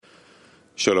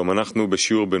שלום, אנחנו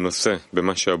בשיעור בנושא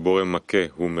במה שהבורא מכה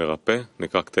הוא מרפא,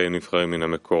 נקרא קטעים נבחרים מן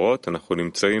המקורות. אנחנו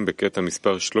נמצאים בקטע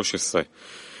מספר 13.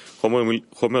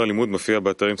 חומר הלימוד מופיע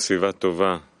באתרים סביבה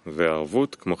טובה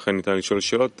וערבות, כמו כן ניתן לשאול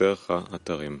שאלות דרך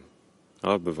האתרים.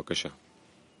 הרב, בבקשה.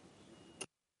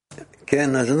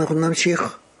 כן, אז אנחנו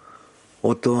נמשיך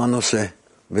אותו הנושא,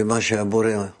 במה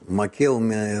שהבורא מכה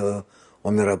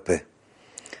הוא מרפא.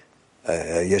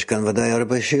 יש כאן ודאי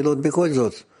הרבה שאלות בכל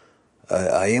זאת.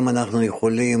 האם אנחנו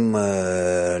יכולים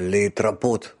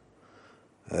להתרפות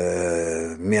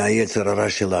מהיצר הרע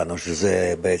שלנו,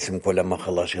 שזה בעצם כל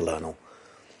המחלה שלנו,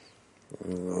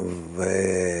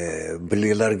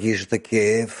 ובלי להרגיש את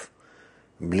הכאב,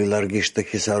 בלי להרגיש את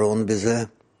החיסרון בזה,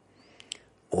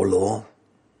 או לא?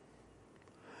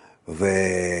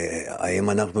 והאם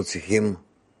אנחנו צריכים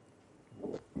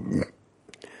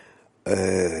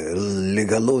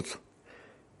לגלות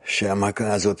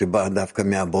שהמכה הזאת באה דווקא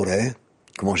מהבורא,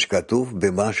 כמו שכתוב,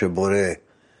 במה שבורא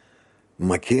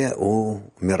מכה הוא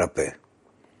מרפא.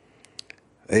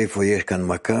 איפה יש כאן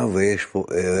מכה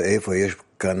ואיפה יש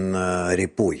כאן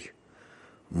ריפוי?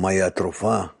 מהי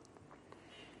התרופה?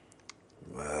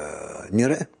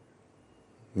 נראה.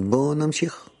 בואו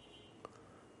נמשיך.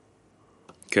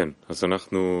 כן, אז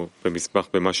אנחנו במסמך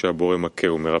במה שהבורא מכה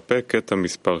הוא מרפא, קטע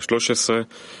מספר 13,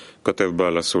 כותב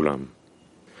בעל הסולם.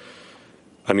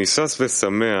 אני שש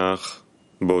ושמח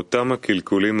באותם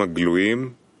הקלקולים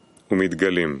הגלויים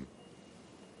ומתגלים.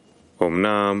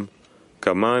 אמנם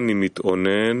כמה אני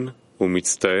מתאונן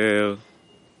ומצטער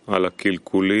על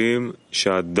הקלקולים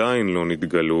שעדיין לא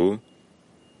נתגלו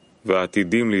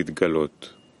ועתידים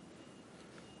להתגלות.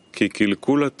 כי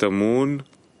קלקול התמון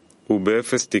הוא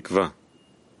באפס תקווה,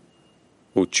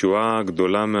 ותשועה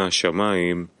גדולה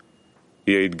מהשמיים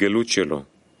היא ההתגלות שלו.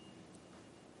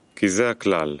 כי זה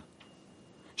הכלל,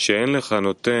 שאין לך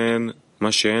נותן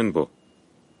מה שאין בו.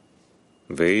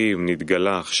 ואם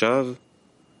נתגלה עכשיו,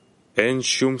 אין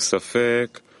שום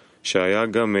ספק שהיה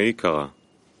גם מעיקרא,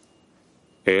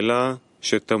 אלא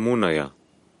שתמון היה.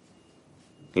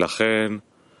 לכן,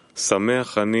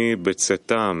 שמח אני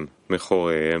בצאתם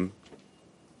מחוריהם,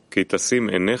 כי תשים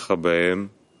עיניך בהם,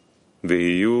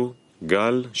 ויהיו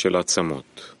גל של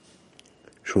עצמות.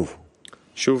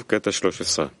 שוב קטע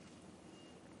 13.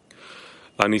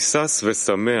 אני שש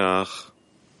ושמח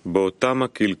באותם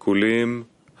הקלקולים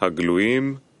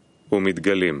הגלויים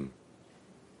ומתגלים.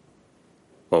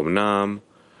 אמנם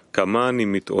כמה אני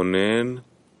מתאונן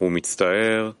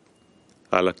ומצטער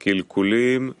על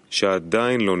הקלקולים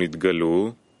שעדיין לא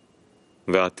נתגלו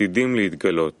ועתידים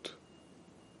להתגלות.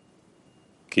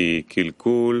 כי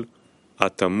קלקול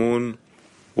התמון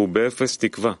הוא באפס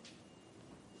תקווה,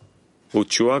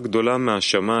 ותשועה גדולה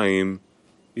מהשמיים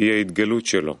היא ההתגלות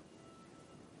שלו.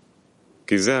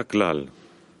 כי זה הכלל,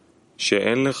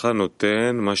 שאין לך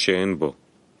נותן מה שאין בו.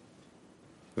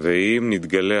 ואם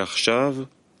נתגלה עכשיו,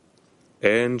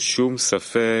 אין שום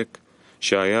ספק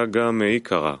שהיה גם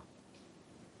מעיקרא,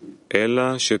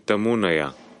 אלא שתמון היה.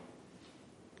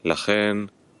 לכן,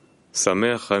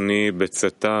 שמח אני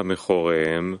בצאתה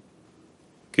מחוריהם,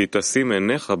 כי תשים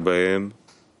עיניך בהם,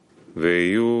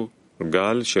 ויהיו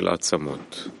גל של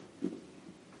עצמות.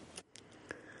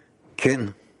 כן.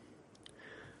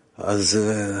 אז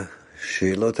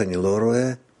שאלות אני לא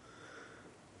רואה,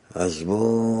 אז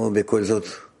בואו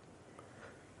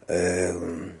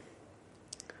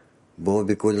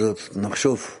בכל זאת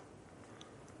נחשוב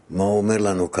מה הוא אומר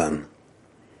לנו כאן.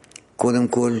 קודם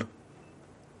כל,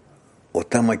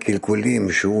 אותם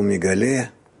הקלקולים שהוא מגלה,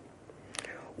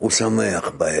 הוא שמח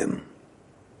בהם.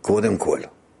 קודם כל,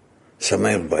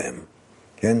 שמח בהם,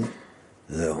 כן?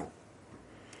 זהו.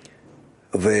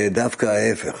 ודווקא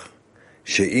ההפך,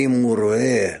 שאם הוא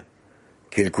רואה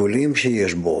קלקולים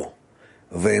שיש בו,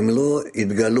 והם לא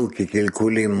התגלו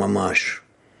כקלקולים ממש,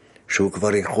 שהוא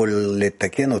כבר יכול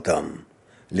לתקן אותם,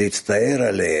 להצטער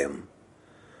עליהם,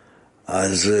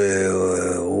 אז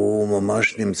הוא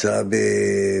ממש נמצא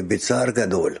בצער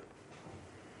גדול.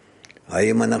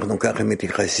 האם אנחנו ככה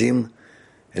מתייחסים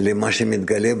למה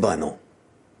שמתגלה בנו?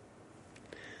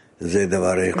 זה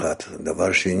דבר אחד.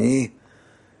 דבר שני,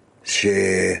 שאנחנו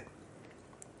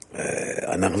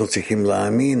צריכים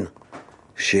להאמין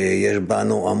שיש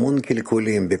בנו המון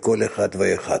קלקולים בכל אחד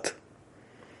ואחד,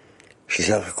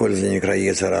 שסך הכל זה נקרא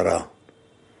יצר הרע.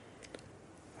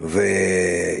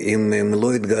 ואם הם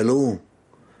לא יתגלו,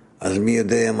 אז מי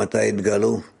יודע מתי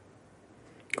יתגלו?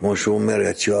 כמו שהוא אומר,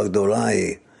 התשועה הגדולה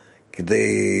היא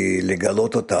כדי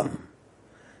לגלות אותם.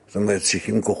 זאת אומרת,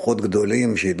 צריכים כוחות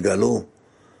גדולים שיתגלו,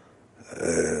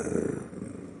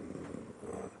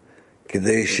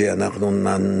 כדי שאנחנו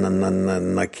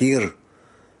נכיר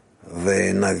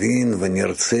ונבין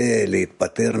ונרצה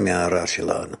להתפטר מהרע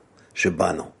שלנו,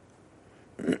 שבנו.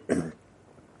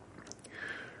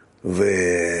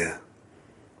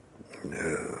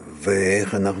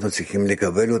 ואיך אנחנו צריכים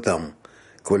לקבל אותם,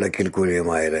 כל הקלקולים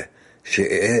האלה,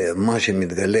 שמה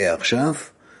שמתגלה עכשיו,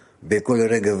 בכל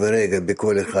רגע ורגע,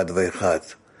 בכל אחד ואחד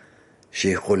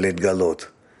שיכול להתגלות,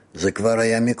 זה כבר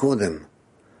היה מקודם,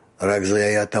 רק זה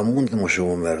היה טמון, כמו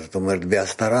שהוא אומר, זאת אומרת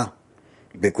בהסתרה,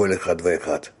 בכל אחד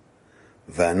ואחד.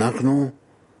 ואנחנו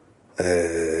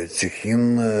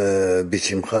צריכים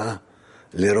בשמחה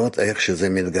לראות איך שזה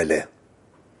מתגלה.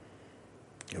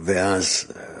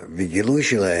 ואז בגילוי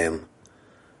שלהם,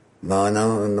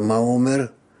 מה הוא אומר?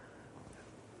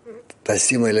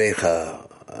 תשים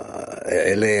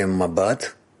אליהם מבט,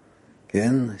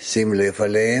 כן? שים לב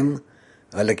עליהם,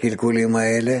 על הקלקולים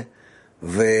האלה,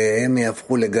 והם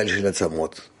יהפכו לגל של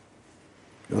עצמות.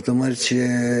 זאת אומרת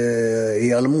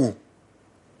שיעלמו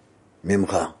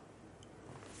ממך.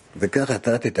 וכך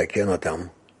אתה תתקן אותם.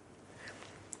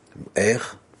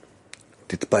 איך?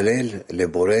 תתפלל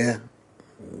לבורא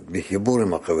בחיבור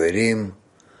עם החברים,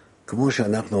 כמו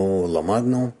שאנחנו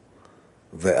למדנו,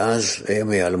 ואז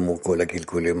הם יעלמו כל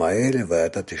הקלקולים האלה,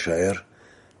 ואתה תישאר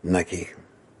נקי.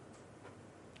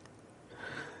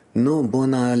 נו, בואו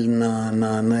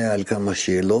נענה על כמה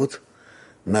שאלות.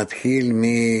 נתחיל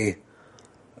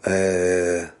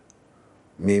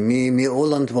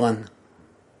מהולנד וואן.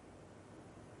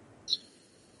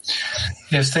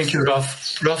 Yes, thank you, Rav.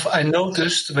 Rav, I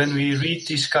noticed when we read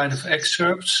these kind of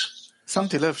excerpts,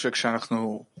 שמתי לב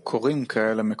שכשאנחנו קוראים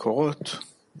כאלה מקורות,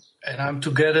 and I'm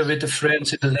together with the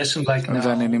friends in the lesson like now,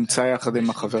 ואני נמצא יחד עם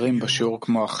החברים בשיעור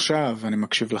כמו עכשיו, ואני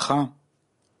מקשיב לך,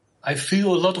 I feel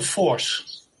a lot of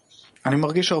force. אני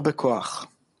מרגיש הרבה כוח.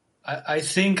 I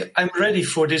think I'm ready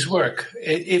for this work.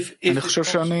 אני חושב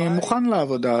שאני מוכן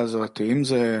לעבודה הזאת. אם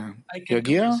זה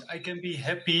יגיע,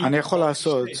 אני יכול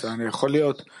לעשות את זה. אני יכול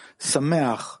להיות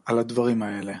שמח על הדברים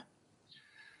האלה.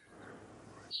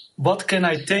 What can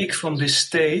I take from this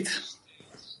state?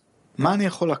 מה אני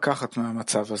יכול לקחת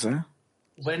מהמצב הזה?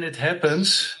 When it happens,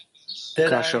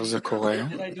 כאשר זה קורה,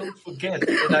 that I don't forget,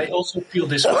 that I also feel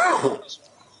this way.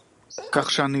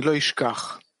 כך שאני לא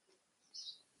אשכח.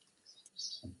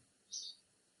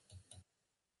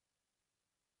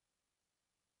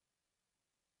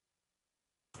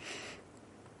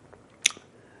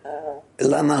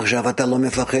 למה עכשיו אתה לא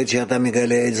מפחד שאתה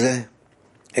מגלה את זה?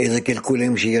 איזה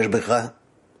קלקולים שיש בך?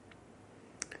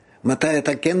 מתי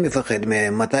אתה כן מפחד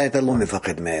מהם? מתי אתה לא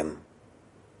מפחד מהם?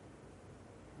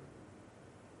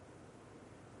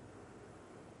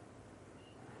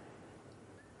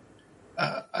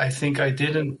 I think I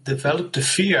didn't develop the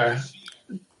fear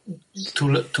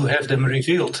to have them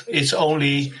revealed. It's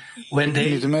only when they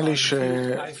נדמה לי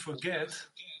I forget.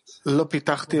 שלא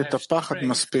פיתחתי את הפחד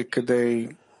מספיק כדי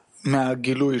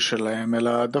מהגילוי שלהם,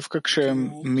 אלא דווקא כשהם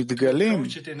מתגלים,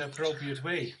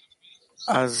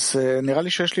 אז נראה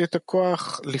לי שיש לי את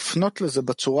הכוח לפנות לזה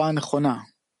בצורה הנכונה.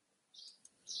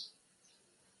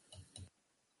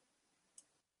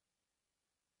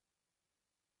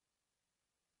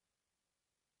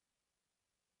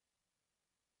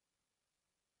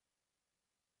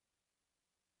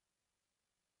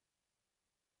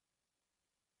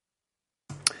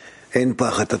 אין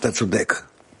פחד, אתה צודק.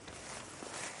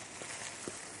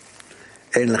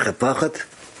 אין לך פחד,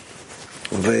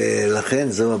 ולכן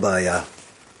זו הבעיה.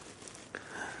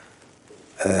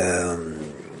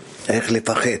 איך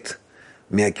לפחד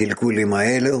מהקלקולים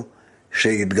האלו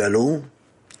שהתגלו,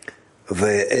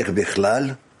 ואיך בכלל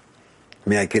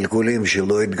מהקלקולים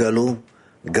שלא התגלו,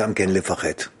 גם כן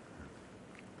לפחד.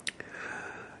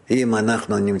 אם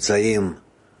אנחנו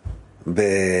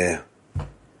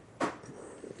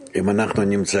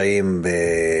נמצאים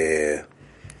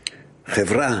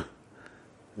בחברה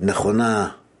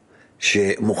נכונה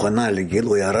שמוכנה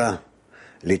לגילוי הרע,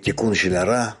 לתיקון של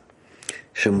הרע,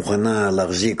 שמוכנה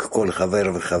להחזיק כל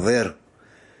חבר וחבר,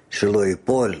 שלא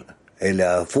ייפול, אלא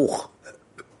הפוך,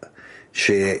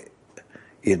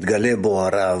 שיתגלה בו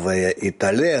הרע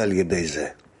ויתעלה על ידי זה,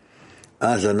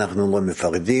 אז אנחנו לא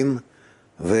מפחדים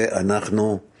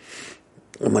ואנחנו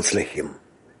מצליחים.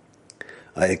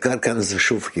 העיקר כאן זה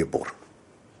שוב חיבור.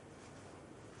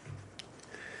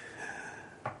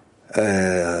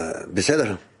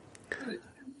 בסדר?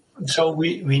 So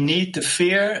we need the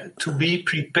fear to be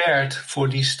prepared for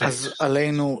these states. אז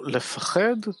עלינו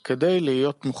לפחד כדי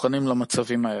להיות מוכנים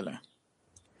למצבים האלה.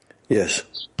 Yes.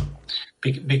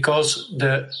 Because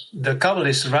the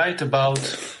Kabbalists write about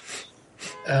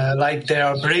like they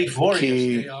are brave warriors.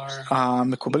 כי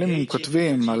המקובלים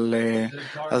כותבים על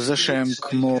זה שהם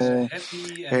כמו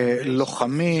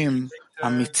לוחמים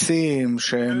אמיצים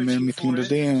שהם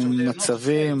מתמודדים עם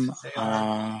מצבים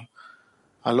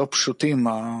הלא פשוטים,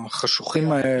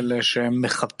 החשוכים האלה, שהם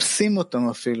מחפשים אותם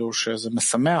אפילו, שזה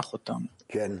משמח אותם.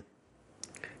 כן,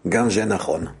 גם זה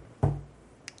נכון.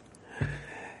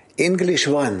 English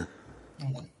one.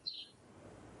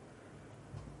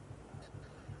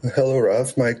 Hello, Rav.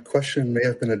 My question may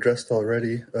have been addressed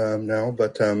already now,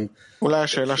 but אולי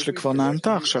השאלה שלי כבר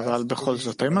נענתה עכשיו, אבל בכל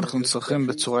זאת, האם אנחנו צריכים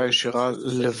בצורה ישירה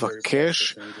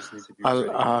לבקש על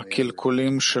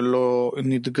הקלקולים שלא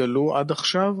נתגלו עד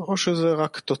עכשיו, או שזה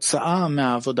רק תוצאה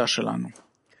מהעבודה שלנו?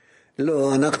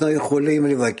 לא, אנחנו יכולים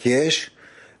לבקש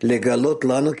לגלות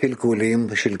לנו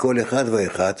קלקולים של כל אחד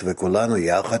ואחד, וכולנו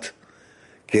יחד,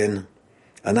 כן,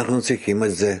 אנחנו צריכים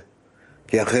את זה.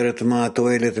 כי אחרת מה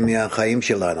התועלת מהחיים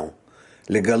שלנו?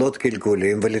 לגלות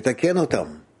קלקולים ולתקן אותם.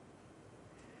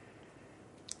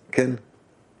 כן.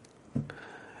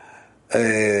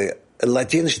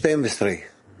 לטין 12.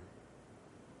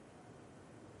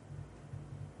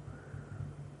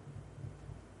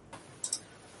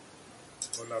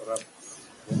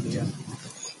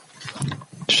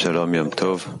 שלום, יום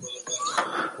טוב.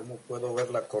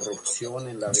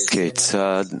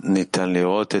 כיצד ניתן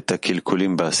לראות את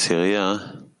הקלקולים בעשירייה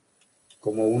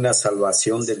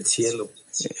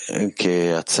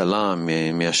כהצלה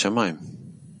מהשמיים?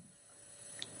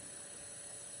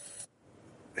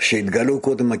 שהתגלו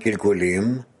קודם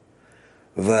הקלקולים,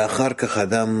 ואחר כך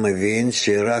אדם מבין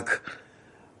שרק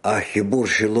החיבור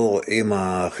שלו עם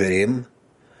האחרים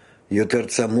יותר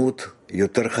צמוד,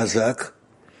 יותר חזק,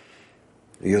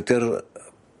 יותר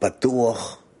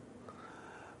פתוח,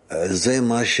 זה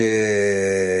מה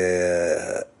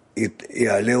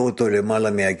שיעלה אותו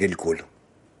למעלה מהקלקול.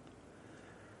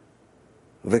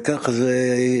 וכך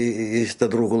זה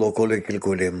יסתדרו לו כל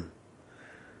הקלקולים.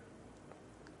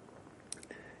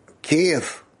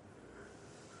 Киев.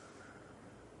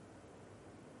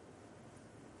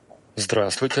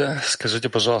 Здравствуйте. Скажите,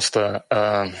 пожалуйста,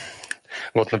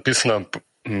 вот написано,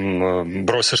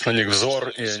 бросишь на них взор,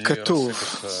 и они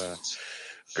рассыпятся,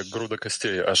 как груда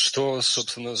костей. А что,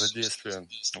 собственно, за действие?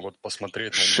 Вот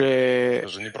посмотреть на них. Это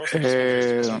же не просто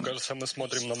посмотреть. Мне кажется, мы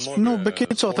смотрим на много.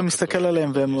 בקיצור, אתה מסתכל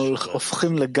עליהם והם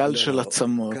הופכים לגל של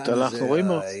עצמות. אנחנו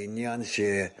רואים... העניין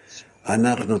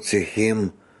שאנחנו צריכים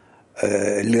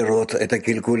לראות את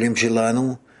הקלקולים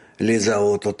שלנו,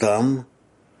 לזהות אותם,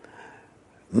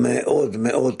 מאוד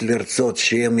מאוד לרצות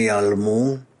שהם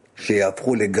ייעלמו,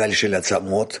 שיהפכו לגל של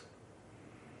עצמות,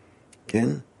 כן?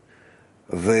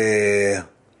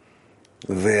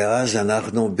 ואז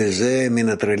אנחנו בזה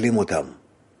מנטרלים אותם.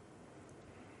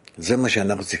 זה מה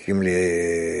שאנחנו צריכים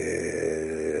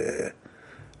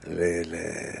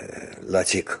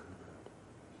להציג.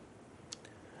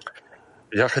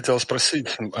 Я хотел спросить,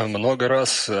 много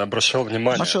раз обращал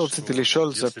внимание. מה שרציתי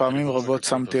לשאול זה פעמים רבות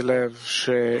שמתי לב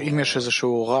שאם יש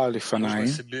איזשהו רע לפניי,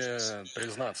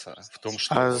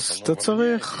 אז אתה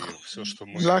צריך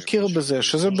להכיר בזה,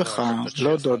 שזה בך,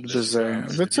 להודות בזה,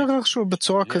 וצריך איכשהו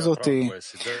בצורה כזאת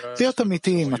להיות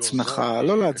אמיתי עם עצמך,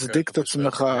 לא להצדיק את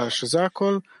עצמך, שזה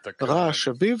הכל רע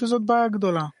שבי, וזאת בעיה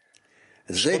גדולה.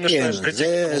 זה כן,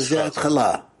 זה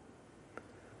התחלה.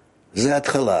 זה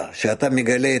התחלה, שאתה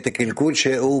מגלה את הקלקול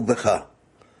שהוא בך.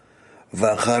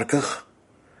 ואחר כך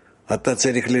אתה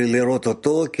צריך לראות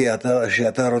אותו, כי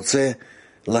שאתה רוצה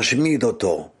להשמיד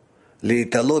אותו,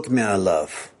 להתעלות מעליו,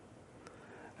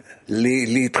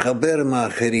 להתחבר עם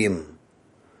האחרים.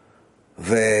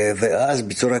 ואז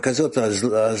בצורה כזאת,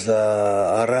 אז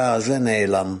הרע הזה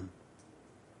נעלם.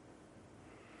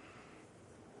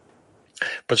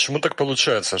 Почему так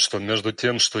получается, что между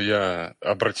тем, что я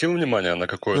обратил внимание на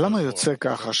какое-то... למה יוצא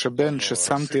ככה שבין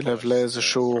ששמתי לב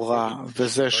לאיזשהו רע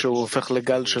וזה שהוא הופך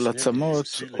לגל של עצמות,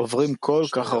 עוברים כל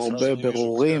כך הרבה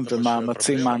ברורים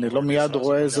ומאמצים, מה אני לא מיד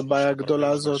רואה איזה בעיה גדולה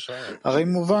הזאת? הרי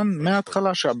מובן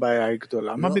מההתחלה שהבעיה היא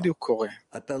גדולה. מה בדיוק קורה?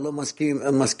 אתה לא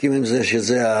מסכים עם זה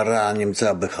שזה הרע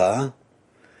נמצא בך,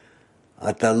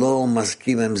 אתה לא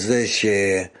מסכים עם זה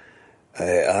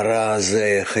הרע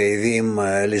הזה חייבים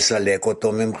לסלק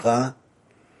אותו ממך,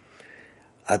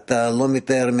 אתה לא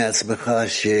מתאר מעצמך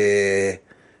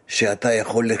שאתה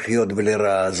יכול לחיות בלי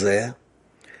רע הזה,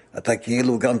 אתה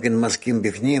כאילו גם כן מסכים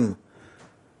בפנים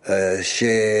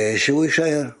שהוא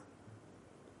יישאר,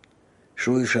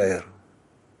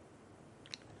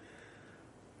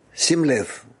 שים לב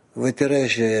ותראה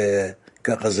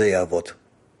שככה זה יעבוד.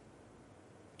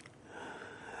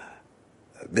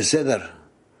 בסדר?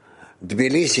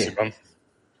 Тбилиси.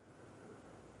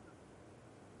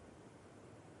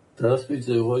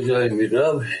 Здравствуйте, уважаемый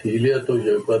Рав. Илья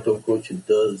тоже потом хочет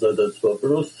задать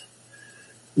вопрос.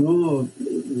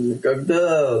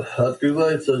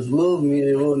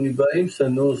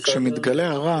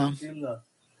 כשמתגלה הרע,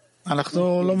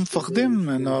 אנחנו לא מפחדים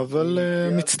ממנו, אבל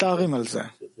מצטערים על זה.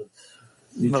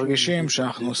 מרגישים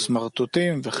שאנחנו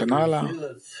סמרטוטים וכן הלאה.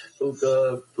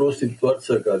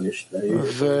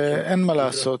 ואין מה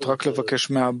לעשות, רק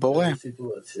לבקש מהבורא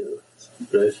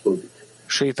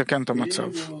שיתקן את המצב.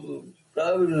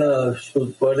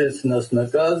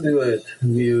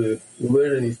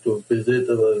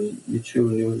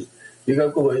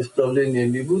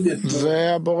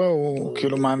 והבורא הוא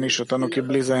כאילו מעניש אותנו כי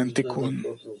בלי זה אין תיקון.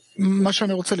 מה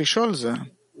שאני רוצה לשאול זה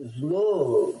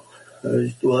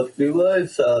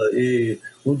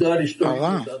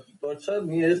הרע,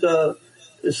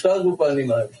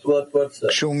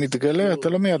 כשהוא מתגלה אתה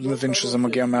לא מיד מבין שזה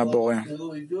מגיע מהבורא,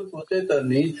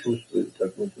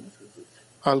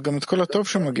 אבל גם את כל הטוב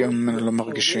שמגיע ממנו לא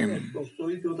מרגישים.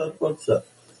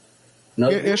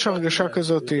 יש הרגשה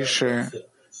כזאת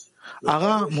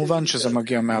שהרע מובן שזה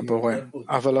מגיע מהבורא,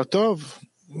 אבל הטוב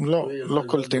לא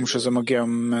קולטים שזה מגיע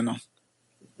ממנו.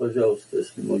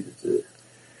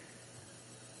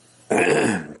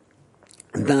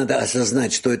 Надо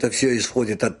осознать, что это все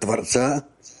исходит от Творца.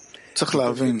 צריך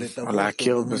להבין,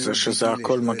 להכיר בזה שזה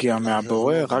הכל מגיע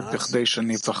מהבורא, רק בכדי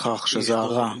שניווכח שזה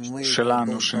הרע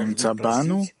שלנו שנמצא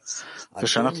בנו,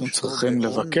 ושאנחנו צריכים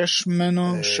לבקש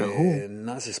ממנו שהוא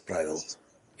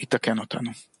יתקן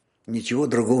אותנו.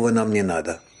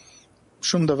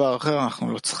 שום דבר אחר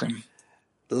אנחנו לא צריכים.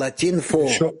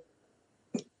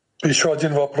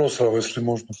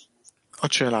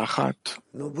 עוד שאלה אחת.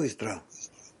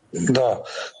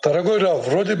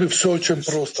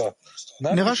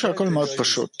 נראה שהכל מאוד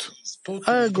פשוט.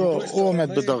 האגו הוא עומד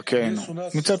בדרכנו.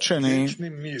 מצד שני,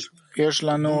 יש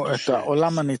לנו את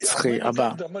העולם הנצחי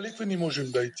הבא.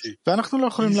 ואנחנו לא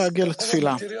יכולים להגיע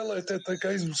לתפילה.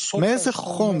 מאיזה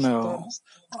חומר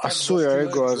עשוי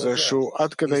האגו הזה שהוא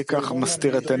עד כדי כך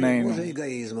מסתיר את עינינו?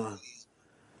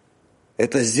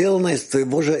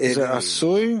 זה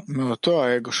עשוי מאותו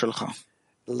האגו שלך.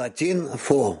 Latin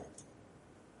for.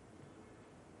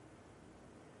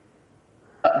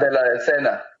 De la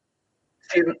decena.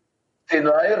 Si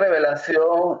no hay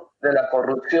revelación de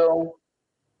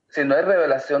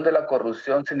la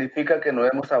corrupción, significa que no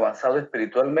hemos avanzado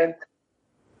espiritualmente.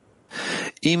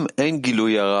 אם אין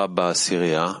גילוי הרע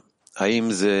בעשירייה,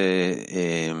 האם זה,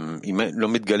 אם לא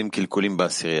מתגלים קלקולים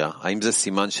בעשירייה, האם זה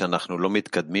סימן שאנחנו לא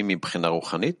מתקדמים מבחינה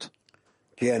רוחנית?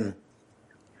 כן.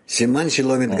 סימן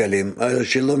שלא מתגלים,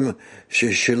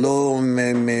 שלא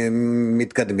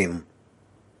מתקדמים.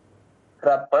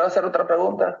 ¿Puedo hacer otra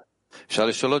pregunta? אפשר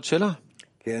לשאול עוד שאלה?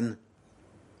 כן.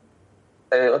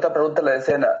 Otra pregunta a la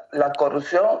decena. ¿La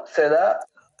corrupción se da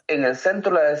en el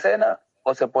centro de la decena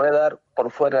o se puede dar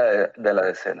por fuera de la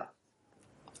decena?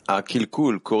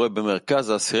 הקלקול קורה במרכז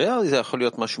העשירייה, או זה יכול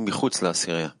להיות משהו מחוץ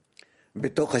לעשירייה?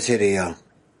 בתוך העשירייה.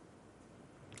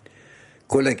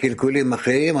 כל הקלקולים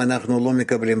אחרים אנחנו לא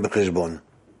מקבלים בחשבון.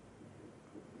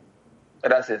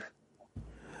 Gracias.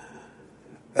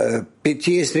 PT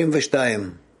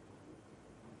 22.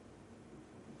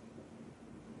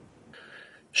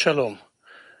 שלום.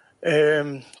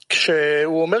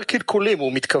 כשהוא אומר קלקולים,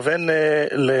 הוא מתכוון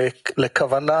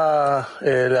לכוונה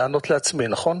לענות לעצמי,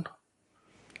 נכון?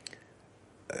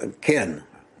 כן.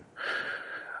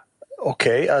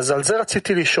 אוקיי, אז על זה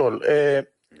רציתי לשאול.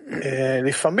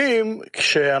 לפעמים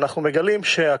כשאנחנו מגלים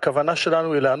שהכוונה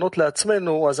שלנו היא לענות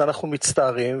לעצמנו, אז אנחנו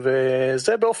מצטערים,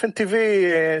 וזה באופן טבעי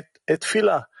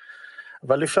תפילה.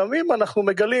 אבל לפעמים אנחנו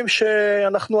מגלים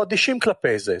שאנחנו אדישים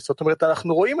כלפי זה. זאת אומרת,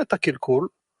 אנחנו רואים את הקלקול,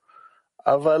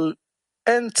 אבל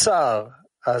אין צער.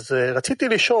 אז רציתי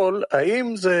לשאול,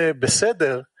 האם זה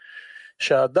בסדר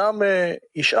שהאדם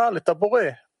ישאל את הבורא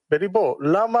בליבו,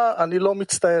 למה אני לא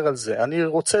מצטער על זה? אני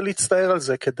רוצה להצטער על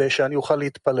זה כדי שאני אוכל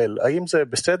להתפלל. האם זה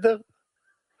בסדר?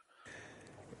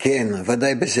 כן,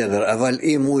 ודאי בסדר, אבל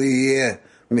אם הוא יהיה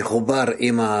מחובר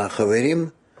עם החברים,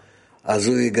 אז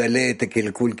הוא יגלה את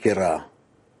הקלקול כרע.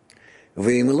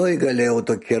 ואם לא יגלה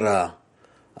אותו כרע,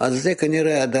 אז זה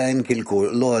כנראה עדיין קלקול,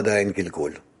 לא עדיין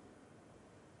קלקול.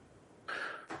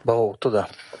 ברור, תודה.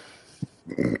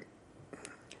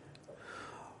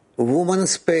 Woman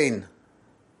Spain.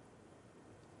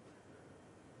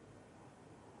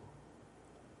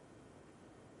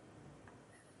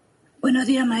 Buenos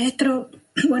días, maestro.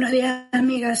 Buenos días,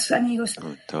 amigas, amigos.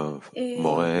 טוב,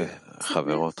 מורה,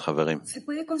 חברות, חברים. ¿Se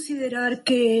puede considerar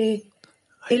que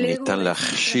el ego ניתן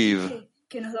להחשיב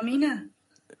que nos domina?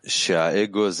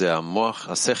 שהאגו זה המוח,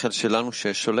 השכל שלנו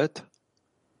ששולט?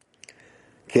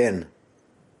 כן.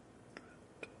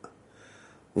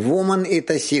 Woman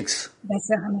Eta 6.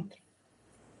 Gracias, maestro.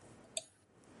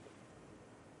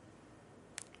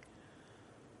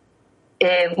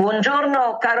 Buongiorno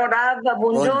caro Rav,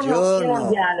 buongiorno team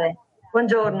mondiale.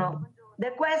 Buongiorno.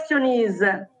 The question is,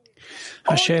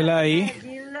 השאלה היא,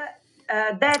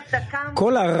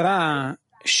 כל הרע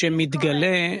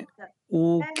שמתגלה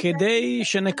הוא כדי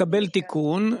שנקבל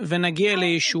תיקון ונגיע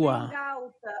לישועה.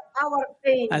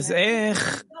 אז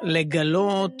איך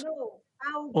לגלות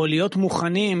או להיות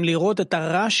מוכנים לראות את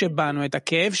הרע שבנו, את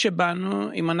הכאב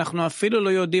שבנו, אם אנחנו אפילו לא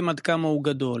יודעים עד כמה הוא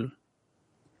גדול?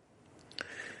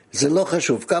 זה לא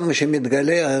חשוב. כמה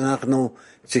שמתגלה, אנחנו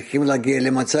צריכים להגיע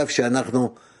למצב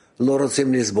שאנחנו לא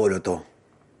רוצים לסבול אותו.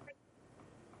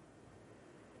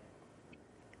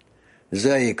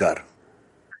 זה העיקר.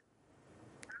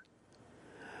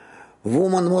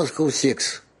 Woman Moscow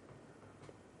 6.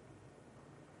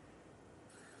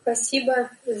 Спасибо.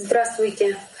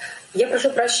 Здравствуйте. Я прошу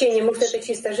прощения, может, это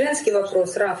чисто женский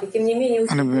вопрос, Раф, и тем не менее...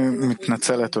 אני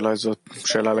מתנצלת, אולי זאת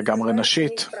שאלה לגמרי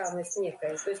נשית.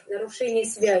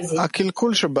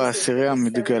 הקלקול שבעשירייה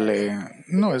מתגלה,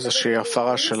 איזושהי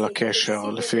הפרה של הקשר,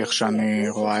 לפי איך שאני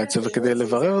רואה את זה, וכדי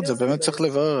לברר את זה, באמת צריך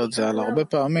לברר את זה, על הרבה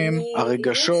פעמים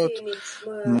הרגשות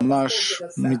ממש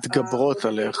מתגברות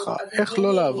עליך. איך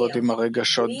לא לעבוד עם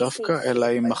הרגשות דווקא, אלא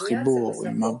עם החיבור,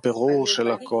 עם הבירור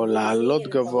של הכל, לעלות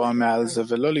גבוה מעל זה,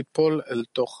 ולא ליפול אל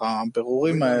תוך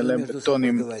הבירורים האלה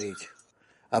בטונים.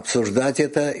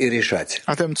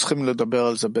 אתם צריכים לדבר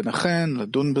על זה ביניכם,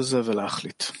 לדון בזה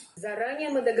ולהחליט.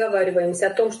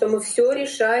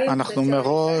 אנחנו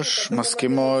מראש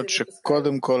מסכימות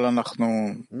שקודם כל אנחנו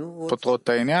פותרות את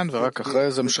העניין ורק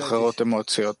אחרי זה משחררות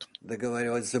אמוציות.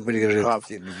 רב,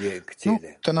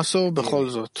 תנסו בכל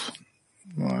זאת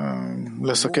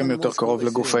לסכם יותר קרוב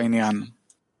לגוף העניין.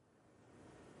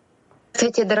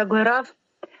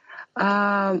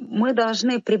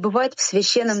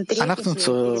 אנחנו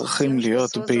צריכים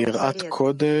להיות ביראת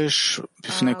קודש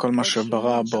בפני כל מה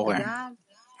שברא הבורא.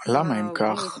 למה אם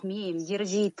כך?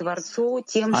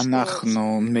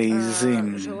 אנחנו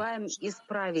מעיזים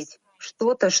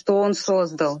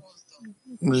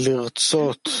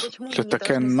לרצות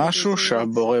לתקן משהו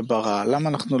שהבורא ברא. למה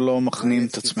אנחנו לא מכנים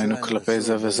את עצמנו כלפי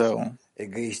זה וזהו?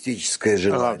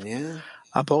 רב,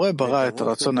 הבורא ברא את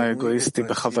הרצון האגואיסטי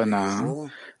בכוונה,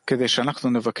 כדי שאנחנו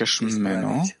נבקש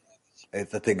ממנו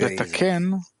לתקן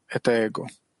את האגו.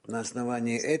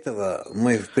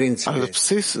 על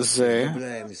בסיס זה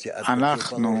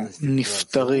אנחנו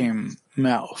נפטרים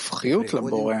מההופכיות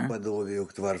לבורא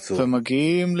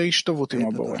ומגיעים להשתוות עם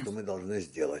הבורא.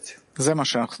 זה מה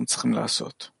שאנחנו צריכים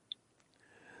לעשות.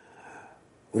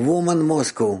 Woman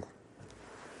Moscow.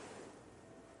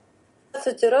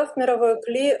 Раф, мировой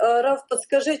кли. Раф,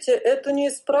 подскажите, эту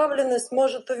неисправленность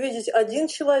может увидеть один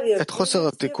человек? את חוסר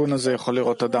התיקון הזה יכול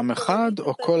לראות אדם אחד,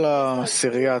 או כל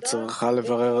העשירייה צריכה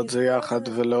לברר את זה יחד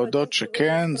ולהודות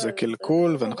שכן, זה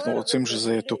קלקול, ואנחנו רוצים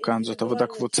שזה יתוקן. זאת עבודה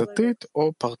קבוצתית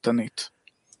או פרטנית?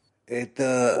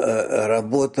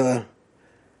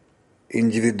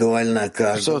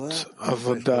 זאת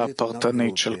עבודה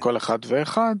פרטנית של כל אחד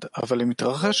ואחד, אבל היא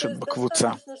מתרחשת בקבוצה.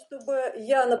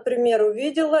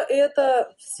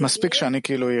 מספיק שאני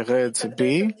כאילו אראה את זה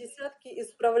בי,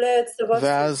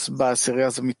 ואז בעשירייה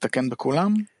זה מתתקן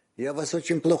בכולם? רב,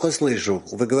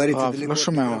 לא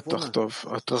שומע אותך טוב.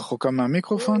 את רחוקה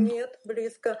מהמיקרופון?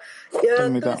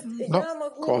 תלמידה. לא,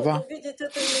 קרובה.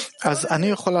 אז אני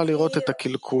יכולה לראות את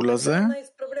הקלקול הזה,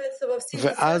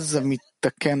 ואז זה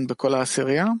מתתקן בכל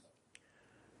העשירייה?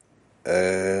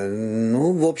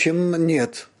 в общем,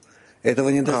 нет.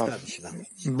 этого недостаточно.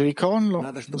 בעיקרון לא,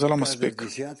 זה לא מספיק.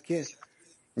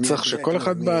 צריך שכל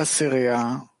אחד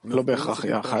בעשירייה, לא בהכרח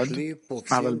יחד,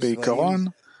 אבל בעיקרון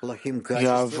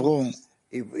יעברו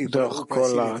דרך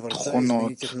כל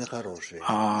התכונות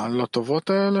הלא טובות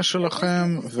האלה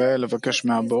שלכם, ולבקש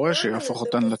מהבורא שיהפוך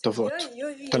אותן לטובות.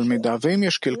 תלמידה, ואם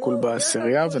יש קלקול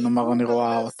בעשירייה, ונאמר אני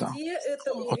רואה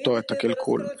אותו את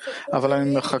הקלקול, אבל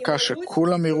אני מחכה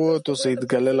שכולם יראו אותו, זה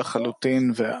יתגלה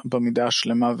לחלוטין ובמידה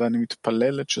השלמה, ואני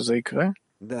מתפללת שזה יקרה?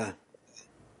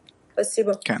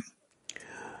 כן.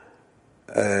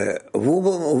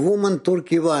 Woman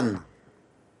Turkey 1.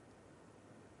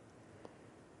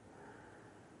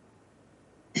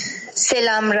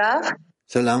 Selam Rav.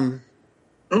 Selam.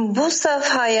 Bu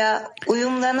safhaya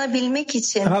uyumlanabilmek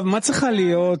için רב, מה צריכה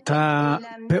להיות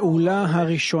הפעולה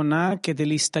הראשונה כדי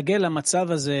להסתגל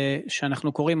למצב הזה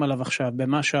שאנחנו קוראים עליו עכשיו,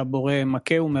 במה שהבורא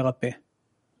מכה ומרפא?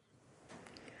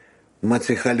 מה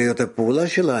צריכה להיות הפעולה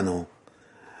שלנו?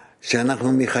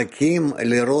 שאנחנו מחכים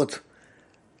לראות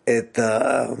את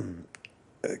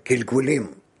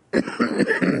הקלקולים,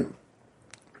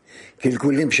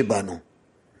 קלקולים שבנו.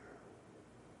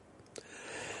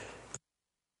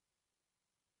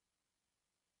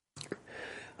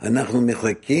 אנחנו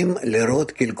מחכים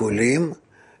לראות קלקולים,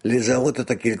 לזהות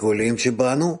את הקלקולים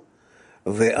שבנו,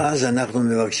 ואז אנחנו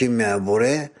מבקשים מהבורא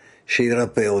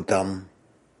שירפא אותם.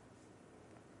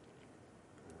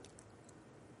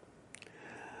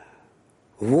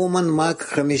 Woman Mac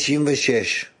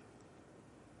 56.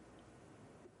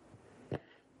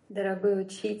 Дорогой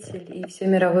учитель и все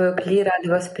мировое кли, рады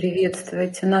вас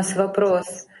приветствовать. У нас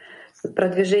вопрос.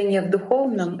 Продвижение в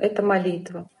духовном — это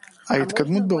молитва.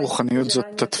 ההתקדמות ברוחניות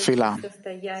זאת התפילה.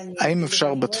 האם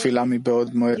אפשר בתפילה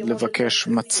מבעוד מועד לבקש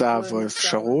מצב או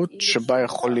אפשרות שבה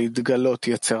יכול להתגלות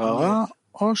יצר הרע,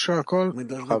 או שהכל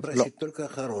לא?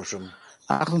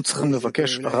 אנחנו צריכים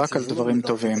לבקש רק על דברים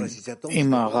טובים.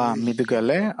 אם הרע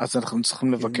מתגלה, אז אנחנו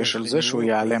צריכים לבקש על זה שהוא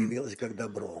ייעלם,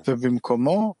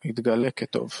 ובמקומו יתגלה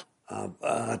כטוב.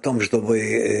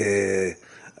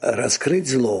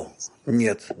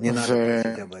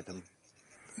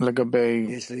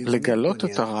 לגבי לגלות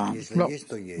את הרע,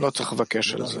 לא צריך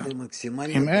לבקש על זה.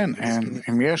 אם אין, אין.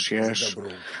 אם יש, יש.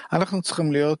 אנחנו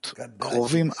צריכים להיות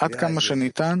קרובים עד כמה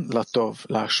שניתן לטוב,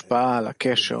 להשפעה,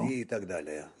 לקשר,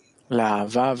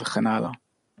 לאהבה וכן הלאה.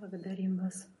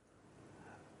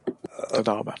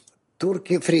 תודה רבה.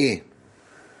 טורקי פרי.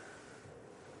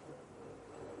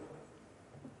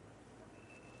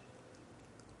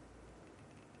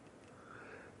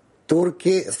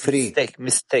 טורקי פרי.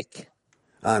 מיסטייק.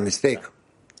 מיסטייק.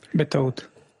 בטעות.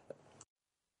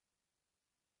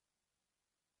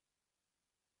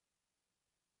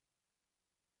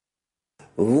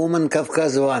 Woman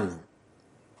Кавказ 1.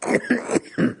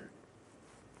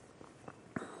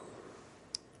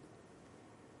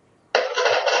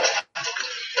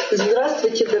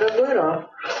 Здравствуйте, дорогой Рав.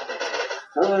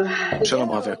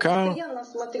 שלום רב יקר,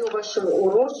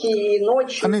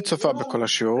 אני צופה בכל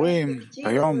השיעורים,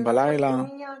 ביום, בלילה,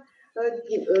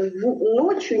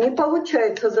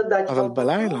 אבל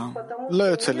בלילה לא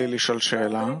יוצא לי לשאול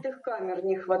שאלה,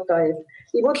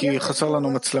 כי חסר לנו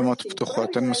מצלמות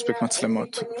פתוחות, אין מספיק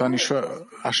מצלמות.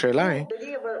 והשאלה היא,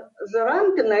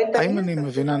 האם אני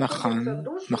מבינה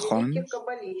נכון,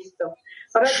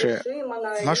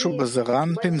 שמשהו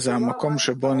בזרנפין זה המקום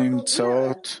שבו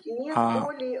נמצאות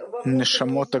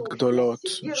הנשמות הגדולות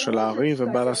של הארי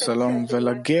ובעל הסלום,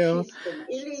 ולגר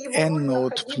אין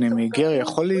מאוד פנימי. גר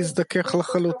יכול להזדכך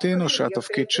לחלוטין, או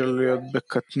שהתפקיד שלו להיות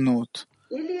בקטנות,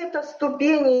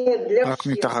 רק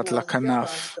מתחת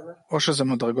לכנף, או שזה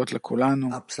מדרגות לכולנו?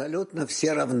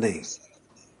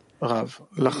 רב,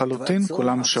 לחלוטין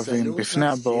כולם שווים, בפני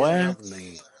הבורא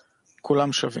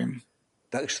כולם שווים.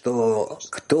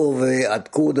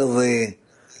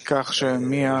 כך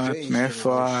שמי את,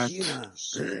 מאיפה את,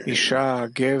 אישה,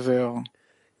 גבר,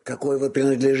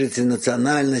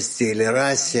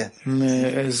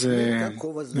 מאיזה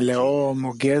לאום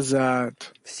או גזע,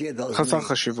 חסר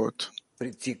חשיבות.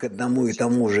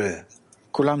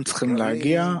 כולם צריכים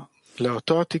להגיע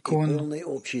לאותו התיקון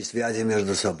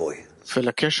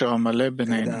ולקשר המלא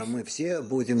בינינו,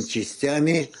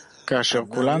 כאשר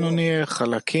כולנו נהיה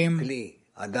חלקים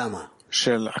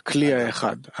של הכלי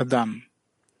האחד, אדם.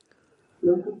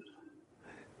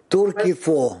 טורקי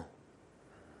 4.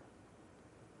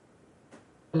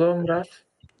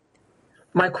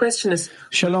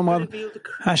 שלום רב.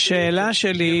 השאלה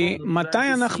שלי, מתי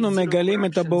אנחנו מגלים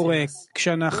את הבורא?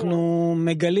 כשאנחנו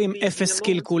מגלים אפס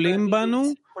קלקולים בנו,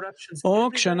 או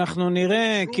כשאנחנו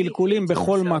נראה קלקולים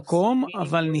בכל מקום,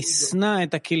 אבל נשנא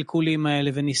את הקלקולים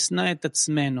האלה ונשנא את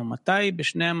עצמנו? מתי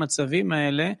בשני המצבים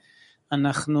האלה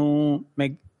אנחנו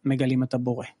מגלים את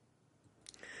הבורא?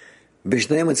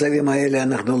 בשני המצבים האלה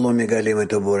אנחנו לא מגלים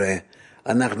את הבורא.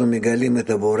 אנחנו מגלים את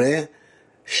הבורא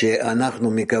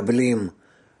שאנחנו מקבלים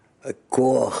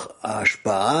כוח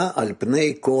ההשפעה על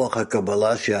פני כוח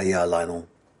הקבלה שהיה לנו.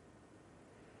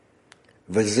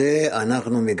 וזה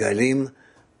אנחנו מגלים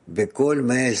בכל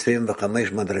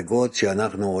 125 מדרגות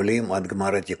שאנחנו עולים עד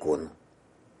גמר התיקון.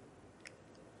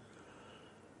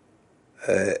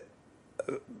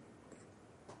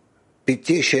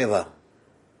 פיתי 7.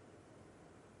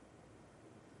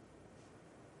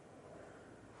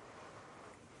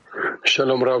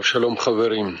 שלום רב, שלום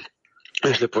חברים.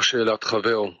 יש לי פה שאלת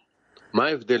חבר. מה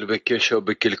ההבדל בקשר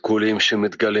בקלקולים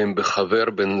שמתגלים בחבר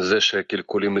בין זה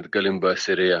שהקלקולים מתגלים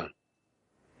בעשירייה?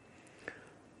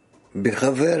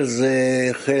 בחבר זה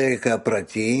חלק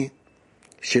הפרטי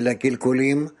של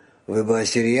הקלקולים,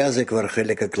 ובעשירייה זה כבר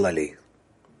חלק הכללי.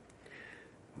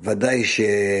 ודאי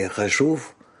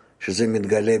שחשוב שזה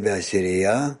מתגלה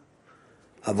בעשירייה,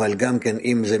 אבל גם כן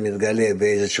אם זה מתגלה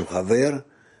באיזשהו חבר,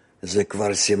 זה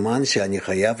כבר סימן שאני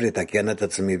חייב לתקן את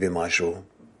עצמי במשהו.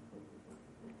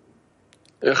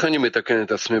 איך אני מתקן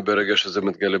את עצמי ברגע שזה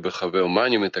מתגלה בחבר? מה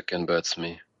אני מתקן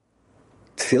בעצמי?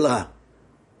 תפילה.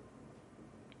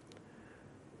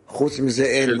 חוץ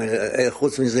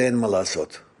מזה אין מה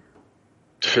לעשות.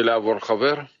 תפילה עבור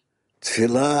חבר?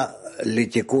 תפילה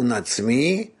לתיקון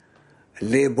עצמי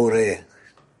לבורא.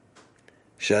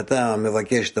 שאתה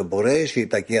מבקש את הבורא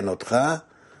שיתקן אותך,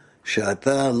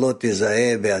 שאתה לא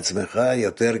תזהה בעצמך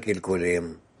יותר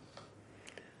קלקולים.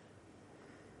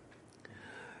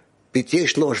 פיתי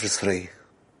 13.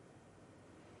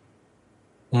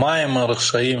 מה הם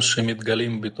הרשעים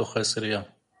שמתגלים בתוך העשירייה?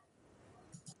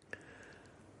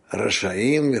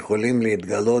 רשעים יכולים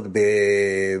להתגלות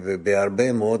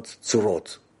בהרבה מאוד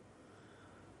צורות.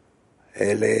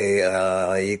 אלה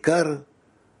העיקר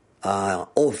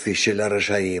האופי של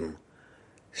הרשעים,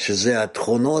 שזה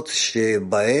התכונות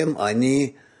שבהם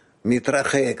אני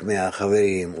מתרחק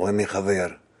מהחברים או מחבר,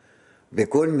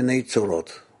 בכל מיני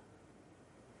צורות.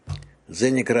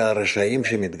 זה נקרא הרשעים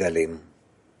שמתגלים.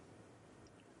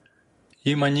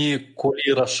 אם אני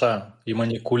כולי רשע, אם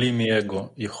אני כולי מאגו,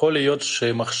 יכול להיות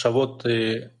שמחשבות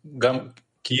גם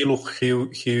כאילו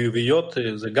חיוביות,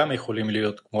 זה גם יכולים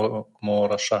להיות כמו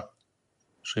רשע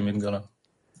שמתגלה.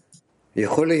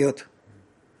 יכול להיות.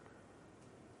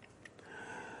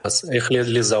 אז איך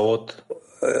לזהות?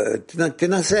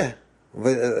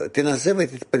 תנסה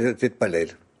ותתפלל.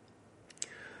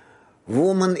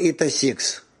 Woman eat a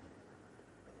six.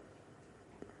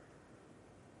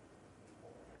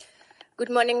 Good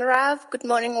morning, Rav. Good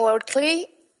morning, World Kli.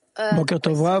 בוקר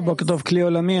טוב רב, בוקר טוב כלי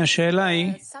עולמי. השאלה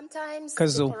היא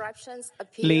כזו,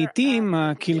 לעתים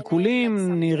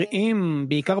הקלקולים נראים,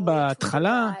 בעיקר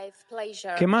בהתחלה,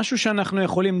 כמשהו שאנחנו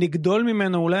יכולים לגדול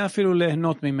ממנו, אולי אפילו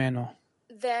ליהנות ממנו.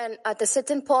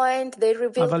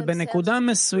 אבל בנקודה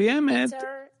מסוימת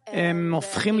הם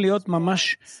הופכים להיות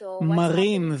ממש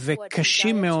מרים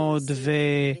וקשים מאוד,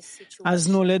 ואז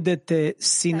נולדת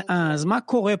שנאה. אז מה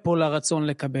קורה פה לרצון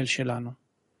לקבל שלנו?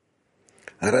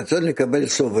 הרצון לקבל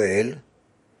סובל,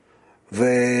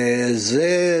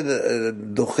 וזה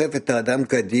דוחף את האדם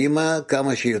קדימה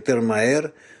כמה שיותר מהר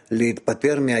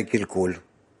להתפטר מהקלקול.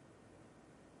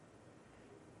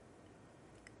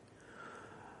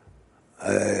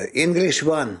 English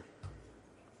one.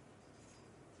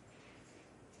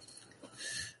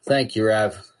 Thank you,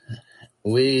 Rav.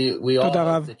 We all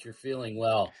hope that you're feeling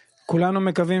well. כולנו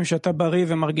מקווים שאתה בריא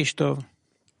ומרגיש טוב.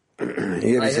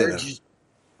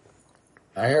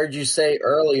 I heard you say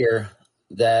earlier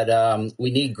that we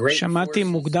need great שמעתי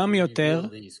מוקדם יותר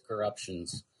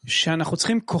שאנחנו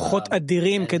צריכים כוחות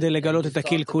אדירים כדי לגלות את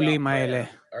הקלקולים האלה.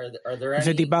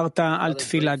 ודיברת על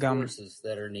תפילה גם.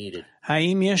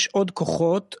 האם יש עוד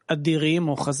כוחות אדירים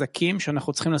או חזקים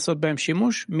שאנחנו צריכים לעשות בהם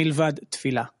שימוש מלבד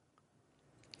תפילה?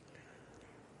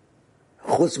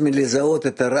 חוץ מלזהות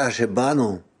את הרע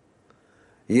שבנו,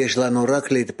 יש לנו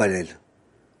רק להתפלל.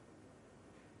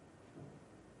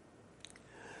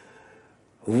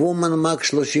 Woman Mag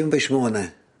 38.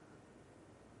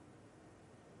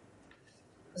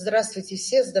 Здравствуйте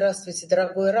все, здравствуйте,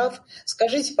 дорогой Рав.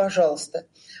 Скажите, пожалуйста,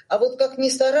 а вот как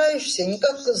не стараешься,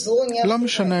 никак зло не... לא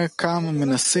משנה כמה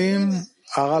מנסים,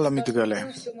 הרע לא מתגלה.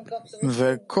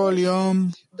 וכל יום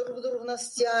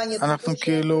אנחנו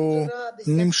כאילו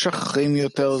נמשכים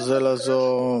יותר זה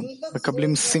לזו,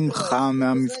 מקבלים שמחה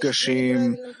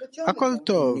מהמפגשים, הכל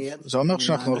טוב. זה אומר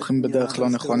שאנחנו הולכים בדרך לא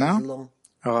נכונה?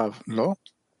 הרב,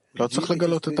 לא צריך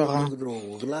לגלות את הרע.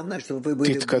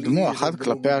 תתקדמו אחת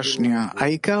כלפי השנייה.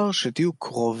 העיקר שתהיו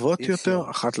קרובות יותר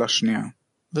אחת לשנייה.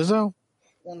 וזהו.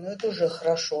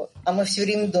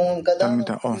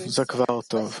 זה כבר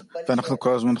טוב. ואנחנו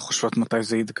כל הזמן חושבות מתי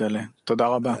זה יתגלה. תודה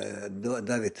רבה.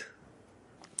 דוד.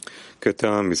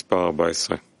 קטע מספר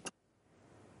 14.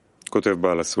 כותב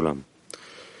בעל הסולם.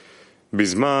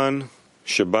 בזמן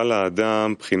שבא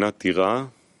לאדם בחינת יראה,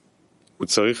 הוא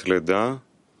צריך לדע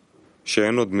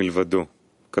שאין עוד מלבדו,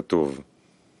 כתוב,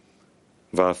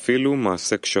 ואפילו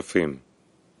מעשה כשפים.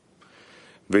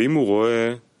 ואם הוא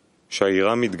רואה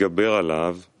שהיראה מתגבר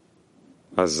עליו,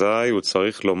 אזי הוא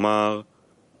צריך לומר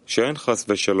שאין חס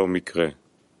ושלום מקרה,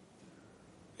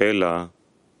 אלא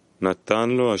נתן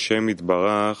לו השם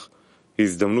יתברך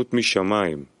הזדמנות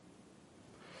משמיים,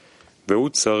 והוא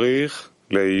צריך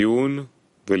לעיון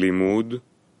ולימוד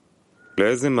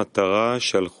לאיזה מטרה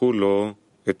שלחו לו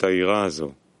את היראה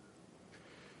הזו.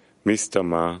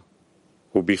 מסתמה,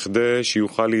 ובכדי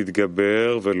שיוכל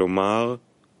להתגבר ולומר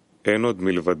אין עוד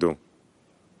מלבדו.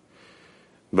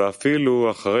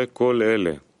 ואפילו אחרי כל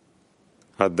אלה,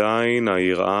 עדיין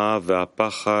היראה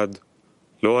והפחד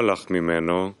לא הלך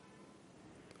ממנו,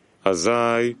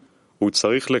 אזי הוא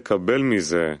צריך לקבל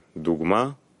מזה דוגמה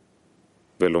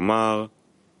ולומר,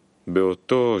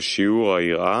 באותו שיעור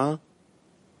היראה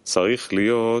צריך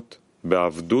להיות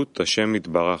בעבדות השם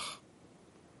יתברך.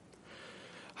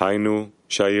 היינו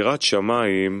שהיראת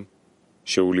שמיים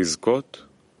שהוא לזכות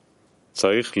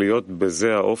צריך להיות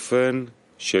בזה האופן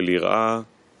של יראה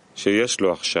שיש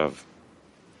לו עכשיו.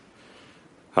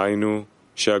 היינו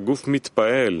שהגוף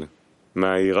מתפעל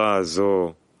מהיראה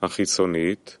הזו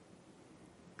החיצונית,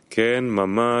 כן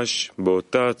ממש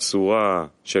באותה צורה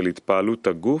של התפעלות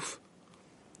הגוף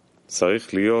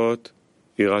צריך להיות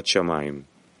יראת שמיים.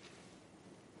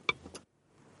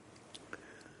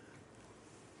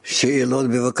 שאלות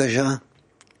בבקשה.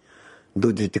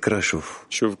 דודי תקרא שוב.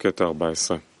 שוב קטע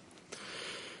 14.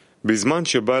 בזמן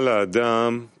שבא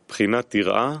לאדם בחינת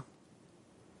יראה,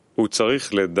 הוא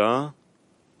צריך לדע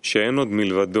שאין עוד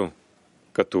מלבדו,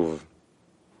 כתוב,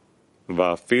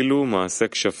 ואפילו מעשה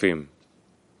כשפים.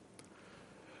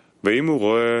 ואם הוא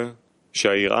רואה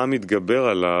שהיראה מתגבר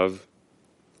עליו,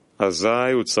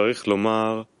 אזי הוא צריך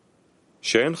לומר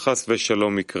שאין חס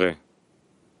ושלום מקרה,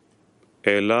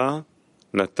 אלא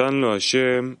נתן לו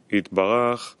השם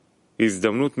יתברך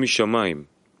הזדמנות משמיים,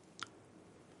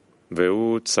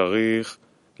 והוא צריך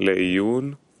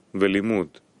לעיון ולימוד.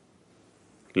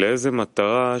 לאיזה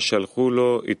מטרה שלחו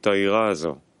לו את היראה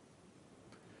הזו?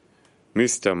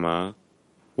 מסתמה,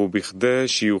 ובכדי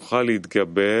שיוכל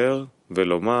להתגבר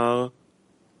ולומר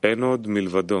אין עוד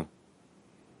מלבדו.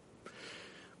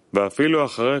 ואפילו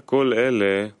אחרי כל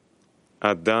אלה,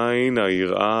 עדיין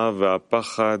היראה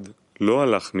והפחד לא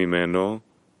הלך ממנו,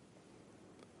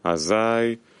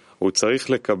 אזי הוא צריך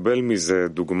לקבל מזה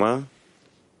דוגמה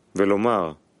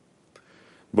ולומר,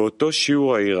 באותו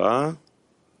שיעור היראה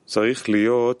צריך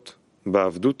להיות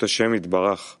בעבדות השם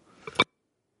יתברך.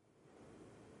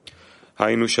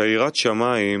 היינו שהיראת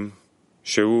שמיים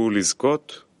שהוא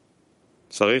לזכות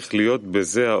צריך להיות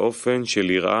בזה האופן של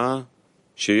יראה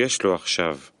שיש לו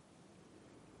עכשיו.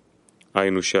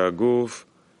 היינו שהגוף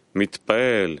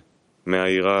מתפעל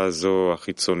מהיראה הזו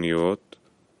החיצוניות,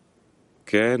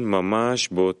 כן ממש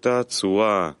באותה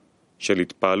צורה של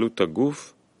התפעלות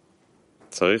הגוף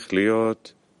צריך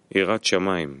להיות יראת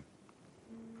שמיים.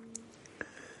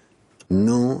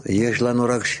 נו, יש לנו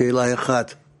רק שאלה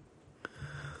אחת.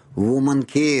 וומן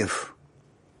קייב.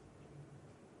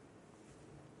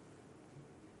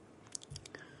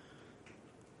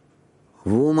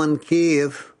 וומן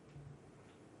קייב.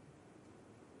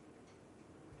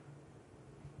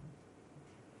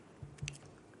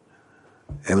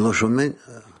 הם לא שומעים?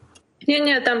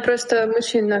 Не, там просто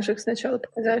мужчин наших сначала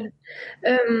показали.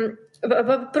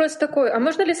 Вопрос такой, а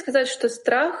можно ли сказать, что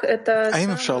страх — это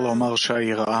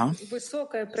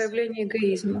высокое проявление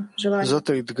эгоизма, желание? זאת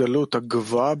ההתגלות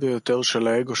הגבוהה ביותר של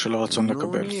האגו של הרצון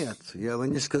לקבל.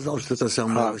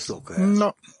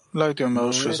 לא הייתי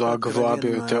אומר שזו הגבוהה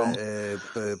ביותר,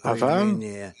 אבל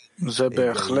זה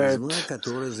בהחלט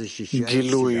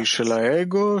גילוי של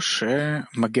האגו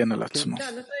שמגן על עצמו.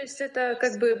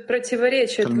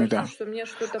 תלמידה.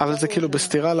 אבל זה כאילו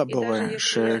בסתירה לבורא,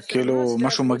 שכאילו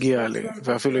משהו מגיע לי,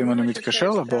 ואפילו אם אני מתקשר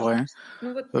לבורא,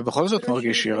 ובכל זאת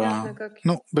מרגיש יראה.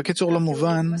 בקיצור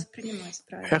למובן,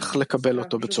 איך לקבל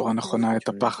אותו בצורה נכונה, את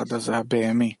הפחד הזה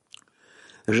הבהמי.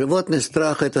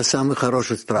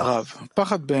 רב,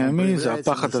 פחד בהמי זה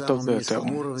הפחד הטוב ביותר.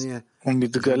 הוא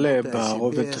מתגלה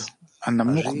ברובד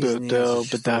הנמוך ביותר,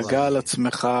 בדאגה על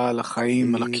עצמך, על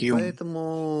החיים, על הקיום.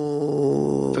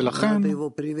 ולכן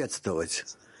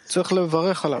צריך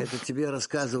לברך עליו.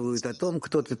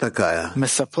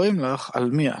 מספרים לך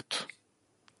על מי את.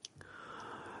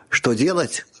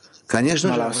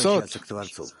 מה לעשות?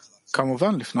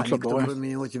 כמובן, לפנות לבורא.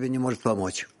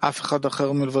 אף אחד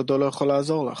אחר מלבדו לא יכול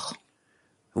לעזור לך.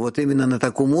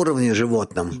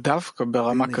 דווקא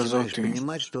ברמה כזאת,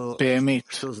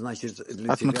 בהמית,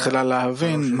 את מתחילה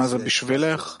להבין מה זה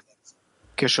בשבילך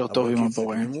קשר טוב עם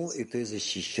הבורא.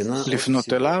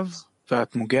 לפנות אליו,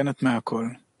 ואת מוגנת מהכל.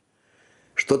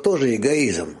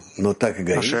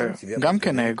 גם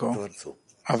כן האגו,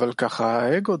 אבל ככה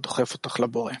האגו דוחף אותך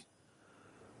לבורא.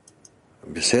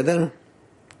 בסדר?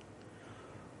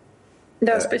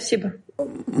 Да, спасибо.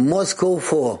 Moscow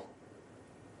 4.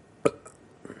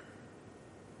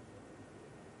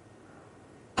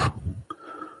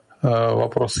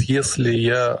 Вопрос. Если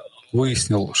я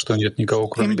выяснил, что нет никого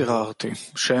кроме אם ביררתי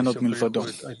שאין עוד מלבדו,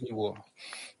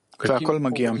 והכל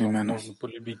מגיע ממנו,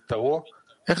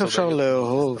 איך אפשר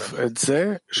לאהוב את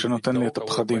זה שנותן לי את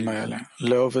הפחדים האלה?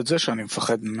 לאהוב את זה שאני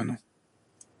מפחד ממנו.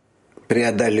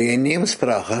 преодолением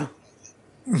страха.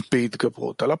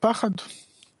 בהתגברות על הפחד.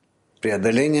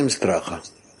 преодолением страха.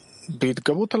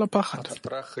 בהתגברות על הפחד.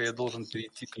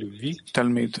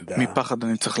 תלמיד, מפחד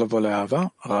אני צריך לבוא לאהבה?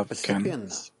 רב, כן.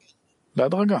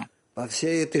 בהדרגה.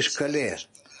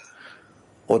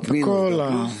 בכל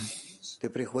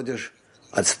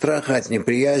הסקאלה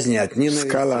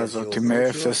הזאת היא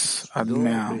מ-0 עד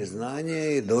 100.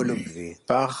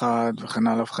 פחד וכן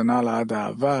הלאה וכן הלאה, עד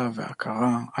אהבה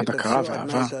והכרה, עד הכרה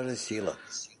ואהבה.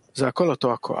 זה הכל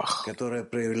אותו הכוח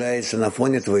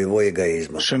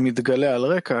שמתגלה על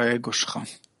רקע האגו שלך.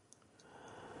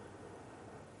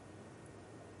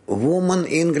 Woman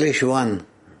English 1.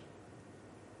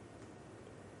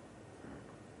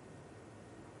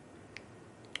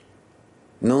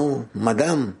 נו,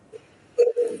 מדאם.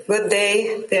 Good day,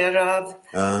 dear Rav.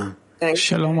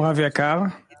 שלום רב יקר.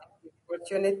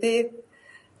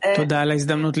 תודה על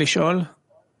ההזדמנות לשאול.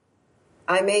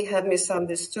 I may have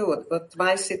misunderstood, but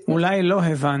my situation אולי לא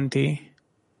הבנתי.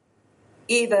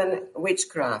 even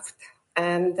witchcraft,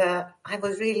 and I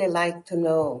would really like to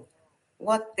know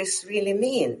what this really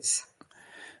means.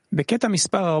 בקטע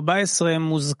מספר 14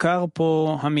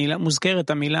 מוזכרת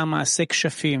המילה מעשה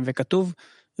כשפים, וכתוב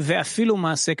ואפילו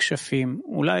מעשה כשפים.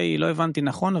 אולי לא הבנתי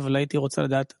נכון, אבל הייתי רוצה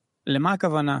לדעת למה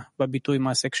הכוונה בביטוי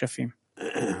מעשה כשפים.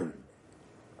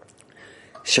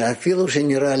 שאפילו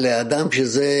שנראה לאדם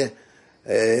שזה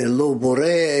לא בורא,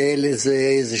 אלא זה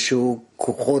איזשהו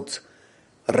כוחות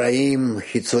רעים,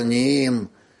 חיצוניים,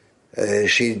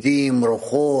 שדים,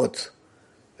 רוחות,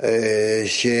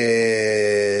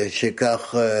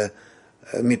 שכך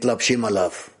מתלבשים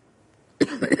עליו.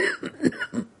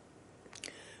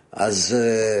 אז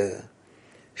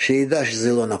שידע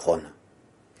שזה לא נכון.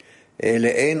 אלא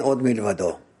אין עוד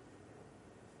מלבדו.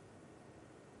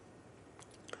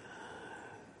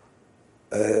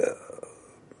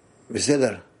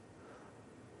 בסדר.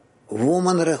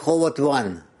 וומן רחובות 1.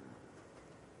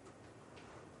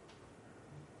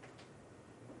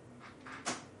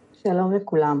 שלום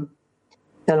לכולם.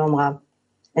 שלום רב.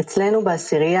 אצלנו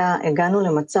בעשירייה הגענו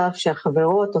למצב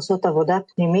שהחברות עושות עבודה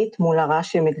פנימית מול הרע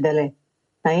שמתגלה.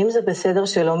 האם זה בסדר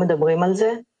שלא מדברים על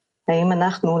זה? האם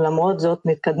אנחנו למרות זאת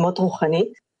מתקדמות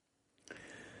רוחנית?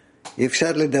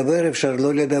 אפשר לדבר, אפשר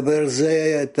לא לדבר,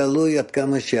 זה תלוי עד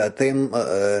כמה שאתם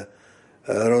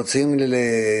רוצים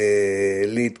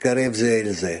להתקרב זה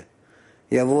אל זה.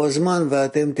 יבוא הזמן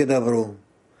ואתם תדברו.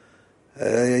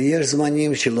 יש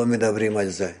זמנים שלא מדברים על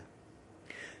זה.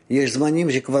 יש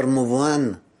זמנים שכבר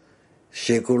מובן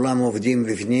שכולם עובדים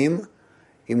בפנים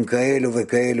עם כאלו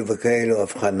וכאלו וכאלו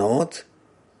הבחנות,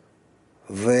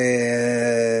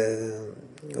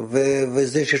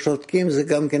 וזה ששותקים זה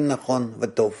גם כן נכון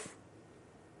וטוב.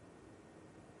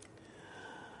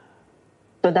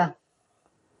 תודה.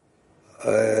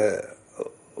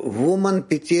 וומן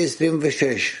PT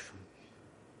 26.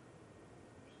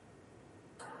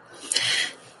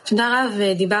 תודה רב,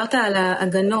 דיברת על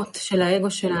ההגנות של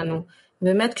האגו שלנו.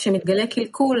 באמת כשמתגלה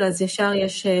קלקול אז ישר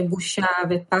יש בושה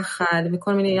ופחד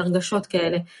וכל מיני הרגשות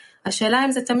כאלה. השאלה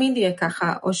אם זה תמיד יהיה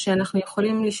ככה, או שאנחנו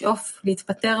יכולים לשאוף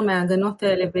להתפטר מההגנות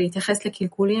האלה ולהתייחס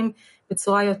לקלקולים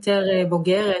בצורה יותר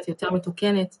בוגרת, יותר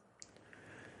מתוקנת.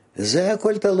 זה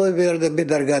הכל תלוי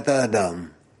בדרגת האדם,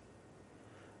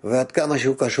 ועד כמה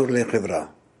שהוא קשור לחברה.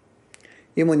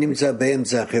 אם הוא נמצא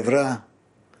באמצע החברה,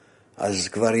 אז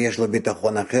כבר יש לו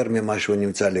ביטחון אחר ממה שהוא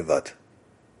נמצא לבד.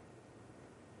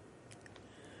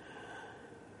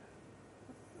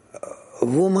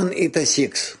 Woman Ita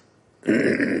 6.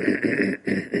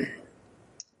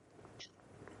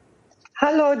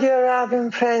 Hello dear Rav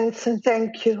and friends and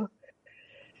thank you.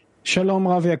 שלום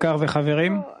רב יקר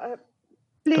וחברים.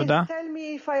 תודה. Tell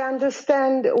me if I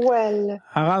understand well.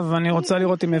 הרב, אני רוצה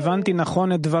לראות אם הבנתי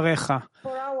נכון את דבריך.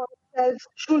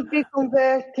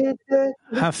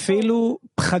 אפילו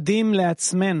פחדים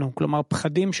לעצמנו, כלומר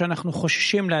פחדים שאנחנו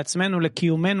חוששים לעצמנו,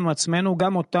 לקיומנו עצמנו,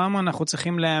 גם אותם אנחנו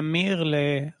צריכים להמיר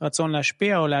לרצון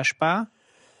להשפיע או להשפעה?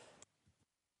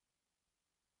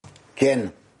 כן.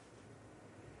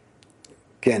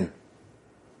 כן.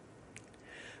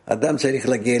 אדם צריך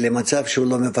להגיע למצב שהוא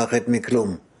לא מפחד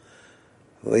מכלום,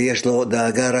 ויש לו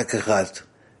דאגה רק אחת,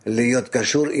 להיות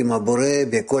קשור עם הבורא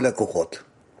בכל הכוחות.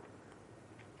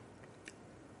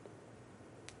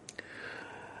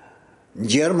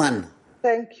 German.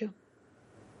 Thank you.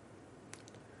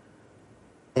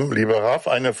 Lieber Rav,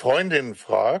 eine Freundin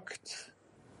fragt,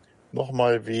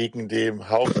 nochmal wegen dem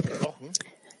Haufen Knochen.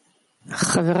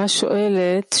 חברה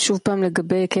שואלת, שוב פעם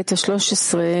לגבי קטע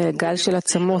 13, גל של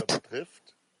עצמות.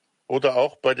 Oder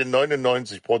auch bei den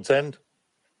 99%.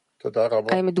 תודה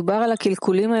רבה. האם מדובר על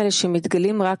הקלקולים האלה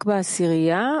שמתגלים רק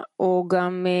בעשירייה, או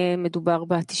גם מדובר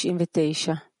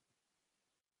ב-99?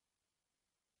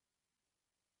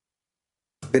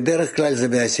 בדרך כלל זה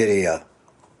בעשירייה.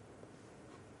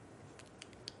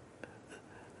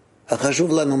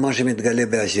 החשוב לנו מה שמתגלה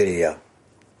בעשירייה.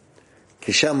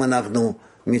 כי שם אנחנו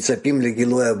מצפים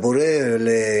לגילוי הבורא,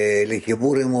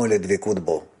 לחיבור עמו, לדבקות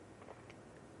בו.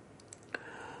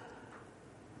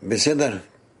 בסדר.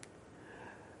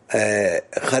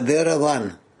 חדרה ואן.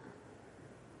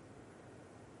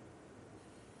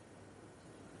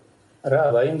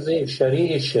 רב, האם זה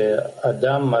אפשרי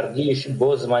שאדם מרגיש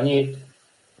בו זמנית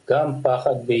גם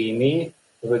פחד בהמי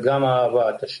וגם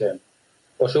אהבת השם?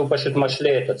 או שהוא פשוט משלה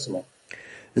את עצמו?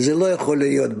 זה לא יכול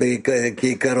להיות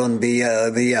כעיקרון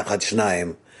ביחד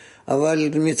שניים, אבל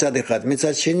מצד אחד.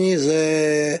 מצד שני,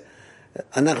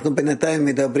 אנחנו בינתיים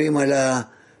מדברים על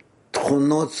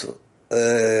התכונות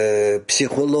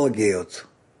פסיכולוגיות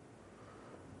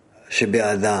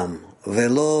שבאדם,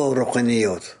 ולא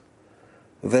רוחניות.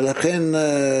 ולכן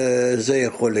זה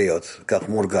יכול להיות, כך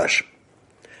מורגש.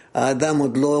 האדם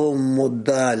עוד לא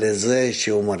מודע לזה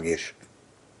שהוא מרגיש.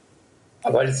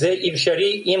 אבל זה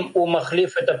אפשרי אם הוא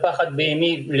מחליף את הפחד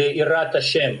בהמי ליראת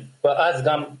השם, ואז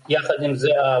גם יחד עם זה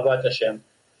אהבת השם.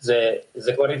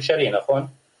 זה כבר אפשרי, נכון?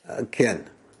 כן.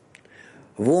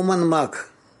 וומן מק.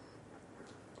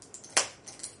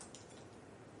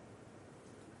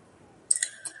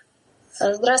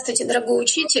 Здравствуйте, дорогой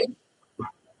учитель.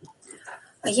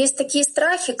 Есть такие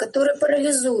страхи, которые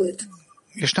парализуют.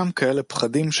 ישנם כאלה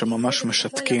פחדים שממש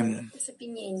משתקים.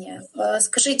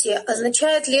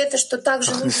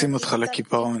 מכניסים אותך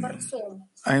לקיפאון.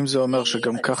 האם זה אומר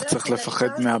שגם כך צריך לפחד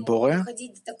מהבורא?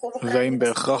 והאם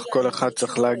בהכרח כל אחד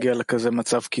צריך להגיע לכזה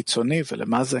מצב קיצוני,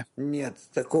 ולמה זה?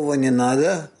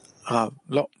 רב,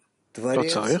 לא. לא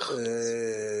צריך.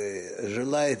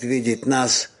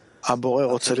 הבורא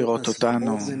רוצה לראות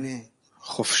אותנו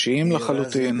חופשיים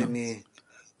לחלוטין,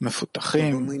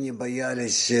 מפותחים,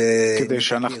 כדי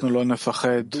שאנחנו לא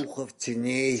נפחד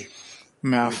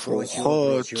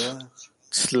מהפרוחות,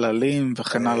 צללים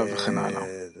וכן הלאה וכן הלאה.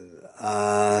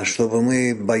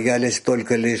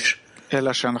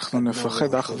 אלא שאנחנו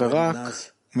נפחד אך ורק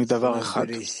מדבר אחד,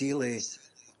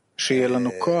 שיהיה לנו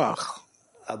כוח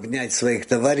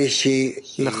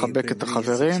לחבק את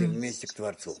החברים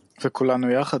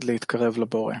וכולנו יחד להתקרב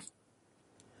לבורא.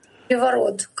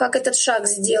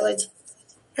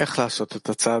 איך לעשות את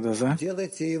הצעד הזה?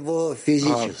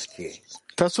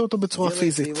 תעשו אותו בצורה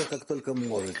פיזית.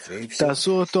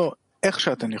 תעשו אותו איך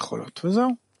שאתן יכולות, וזהו.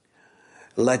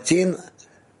 לטין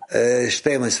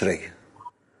 12.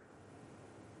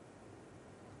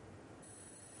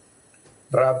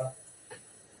 Rab,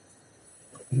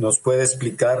 ¿nos puede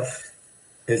explicar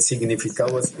el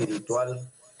significado espiritual?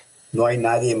 No hay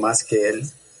nadie más que él.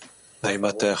 האם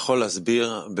אתה יכול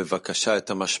להסביר בבקשה את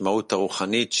המשמעות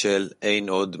הרוחנית של אין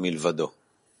עוד מלבדו?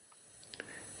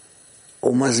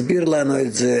 הוא מסביר לנו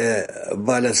את זה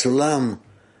בעל הסולם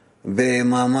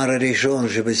במאמר הראשון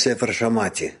שבספר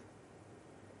שמעתי.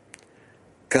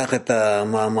 קח את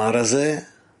המאמר הזה,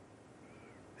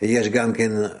 יש גם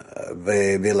כן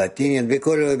בלטינית,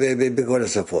 בכל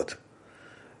השפות,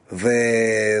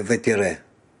 ותראה.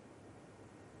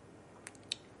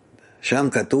 שם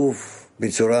כתוב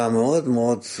בצורה מאוד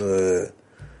מאוד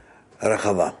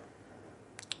רחבה.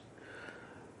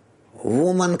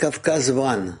 Woman Кавказ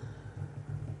One.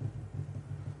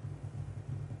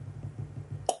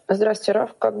 Здравствуйте, Раф.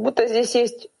 Как будто здесь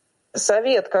есть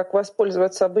совет, как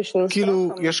воспользоваться обычным страхом.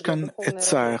 כאילו יש כאן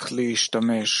עצה איך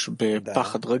להשתמש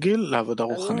בפחד רגיל לעבודה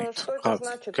רוחנית. רב,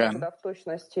 כן.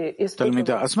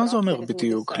 תלמידה, אז מה זה אומר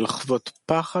בדיוק לחוות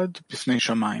פחד בפני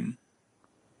שמיים?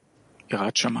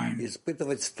 יראת שמיים.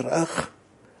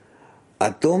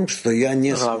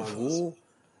 רב,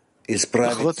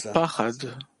 לחוות פחד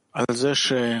על זה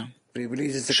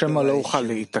ששמא לא אוכל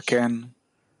להתקן,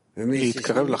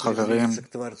 להתקרב לחברים,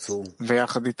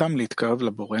 ויחד איתם להתקרב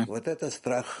לבורא.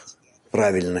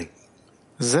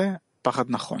 זה פחד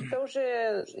נכון.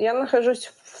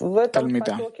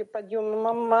 תלמידה.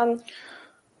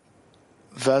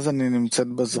 ואז אני נמצאת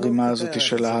בזרימה הזאת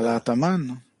של העלאת המן,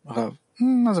 רב.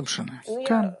 מה זה משנה?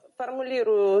 כן.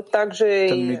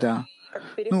 תלמידה.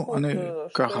 נו, אני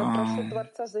ככה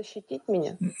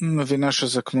מבינה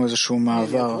שזה כמו איזשהו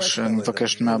מעבר שאני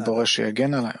מבקשת מהבורא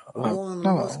שיגן עליי.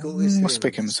 לא,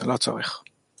 מספיק עם זה, לא צריך.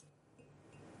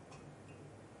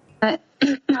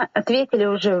 Ответили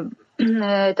уже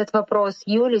этот вопрос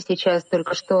Юле сейчас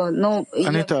только что.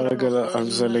 ענית הרגע על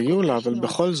זה ליולה, אבל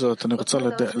בכל זאת אני רוצה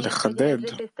לחדד.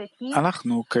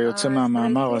 אנחנו, כיוצא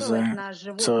מהמאמר הזה,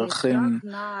 צריכים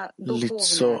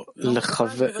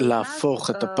להפוך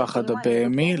את הפחד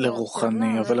הבהמי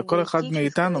לרוחני, אבל לכל אחד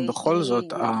מאיתנו בכל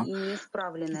זאת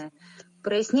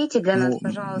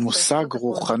מושג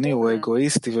רוחני הוא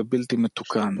אגואיסטי ובלתי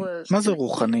מתוקן. מה זה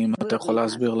רוחני, אם אתה יכול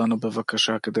להסביר לנו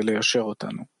בבקשה כדי ליישר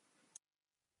אותנו?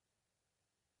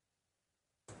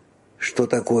 Что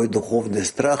такое духовный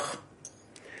страх?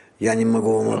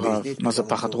 מה זה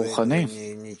פחד רוחני?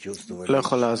 לא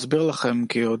יכול להסביר לכם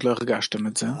כי עוד לא הרגשתם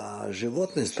את זה.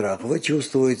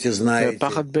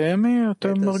 ופחד בהמי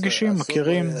אתם מרגישים,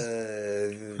 מכירים.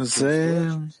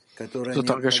 זאת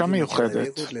הרגשה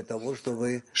מיוחדת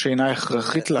שהינה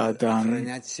הכרחית לאדם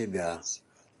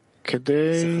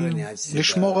כדי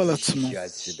לשמור על עצמו,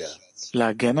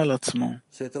 להגן על עצמו.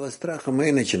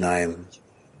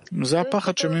 זה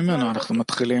הפחד שממנו אנחנו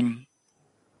מתחילים.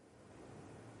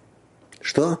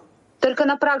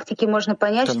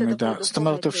 תלמידה, זאת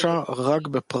אומרת אפשר רק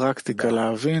בפרקטיקה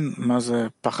להבין מה זה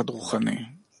פחד רוחני.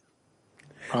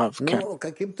 הרב, כן.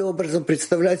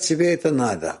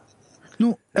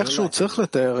 נו, איכשהו צריך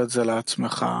לתאר את זה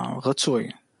לעצמך, רצוי.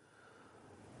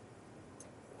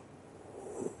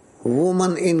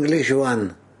 Woman English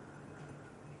 1.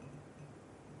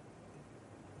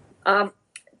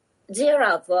 Dear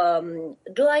Rav,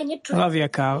 do I need to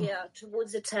fear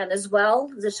towards the 10 as well,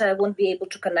 that I won't be able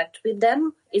to connect with them?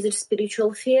 Is it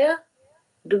spiritual fear?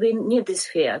 Do we need this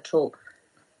fear at all?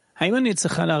 האם אני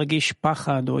צריכה להרגיש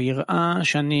פחד או יראה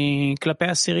שאני כלפי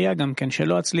עשירייה גם כן,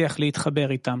 שלא אצליח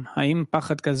להתחבר איתם? האם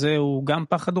פחד כזה הוא גם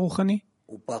פחד רוחני?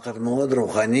 הוא פחד מאוד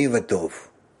רוחני וטוב.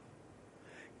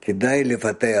 כדאי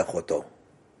לפתח אותו.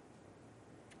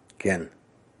 כן.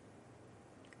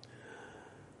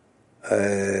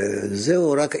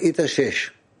 זהו, רק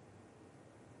התאושש.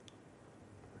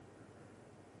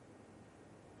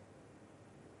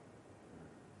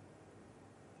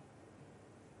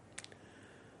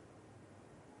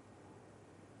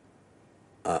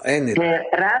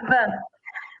 Rav,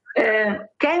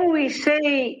 can we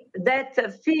say that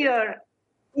fear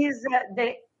is the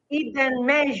hidden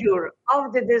measure of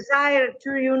the desire to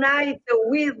unite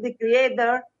with the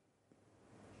Creator?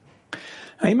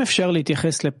 האם אפשר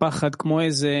להתייחס לפחד כמו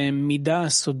איזה מידה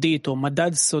סודית או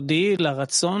מדד סודי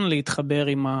לרצון להתחבר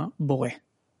עם הבורא?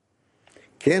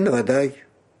 כן, ודאי.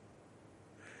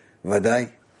 ודאי.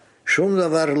 שום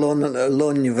דבר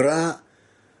לא נברא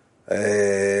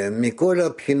מכל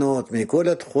הבחינות, מכל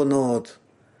התכונות,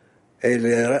 אלא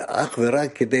אך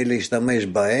ורק כדי להשתמש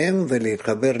בהם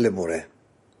ולהתחבר לבורא.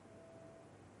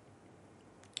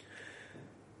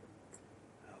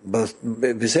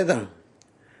 בסדר?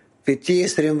 פיתי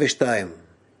 22.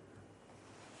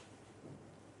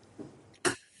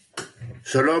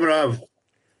 שלום רב.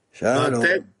 שלום.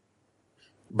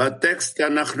 בטקסט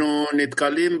אנחנו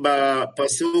נתקלים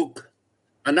בפסוק,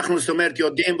 אנחנו זאת אומרת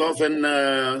יודעים באופן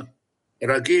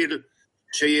רגיל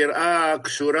שיראה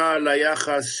קשורה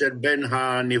ליחס של בין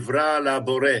הנברא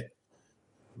לבורא.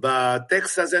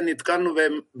 בטקסט הזה נתקלנו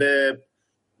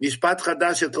במשפט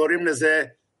חדש שקוראים לזה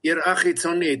יראה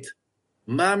חיצונית.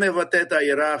 מה מבטא את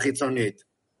היראה החיצונית?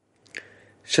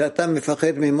 שאתה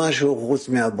מפחד ממשהו חוץ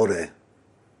מהבורא.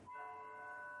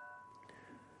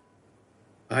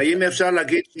 האם אפשר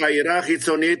להגיד שהיראה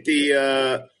החיצונית היא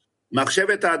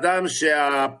מחשבת האדם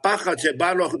שהפחד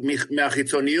שבא לו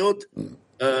מהחיצוניות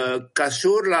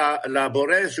קשור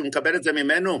לבורא שהוא מקבל את זה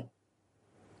ממנו?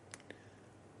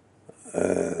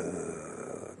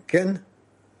 כן.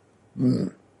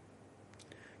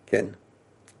 כן.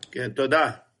 כן,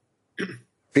 תודה.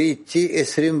 פיתי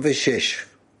 26.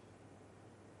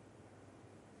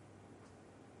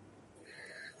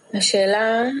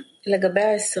 השאלה לגבי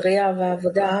העשירייה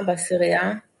והעבודה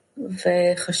בעשירייה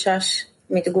וחשש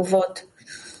מתגובות.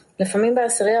 לפעמים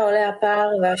בעשירייה עולה הפער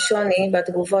והשוני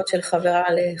בתגובות של חברה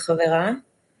לחברה,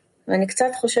 ואני קצת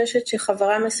חוששת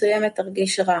שחברה מסוימת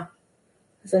תרגיש רע.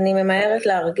 אז אני ממהרת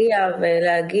להרגיע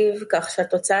ולהגיב כך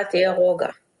שהתוצאה תהיה רוגע.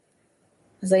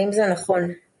 אז האם זה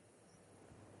נכון?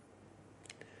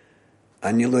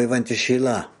 אני לא הבנתי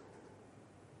שאלה.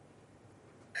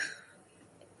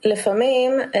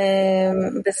 לפעמים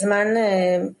בזמן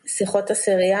שיחות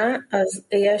עשירייה אז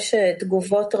יש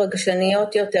תגובות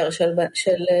רגשניות יותר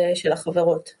של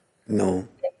החברות. נו.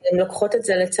 הן לוקחות את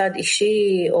זה לצד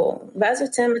אישי, ואז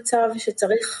יוצא מצב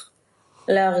שצריך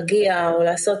להרגיע או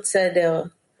לעשות סדר.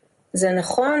 זה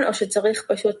נכון או שצריך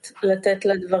פשוט לתת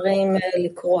לדברים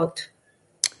לקרות?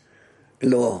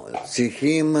 לא,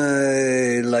 צריכים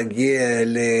להגיע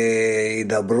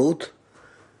להידברות,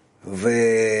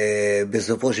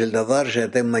 ובסופו של דבר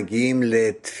שאתם מגיעים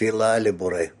לתפילה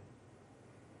לבורא.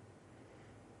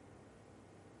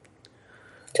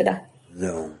 תודה.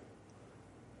 זהו.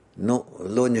 נו,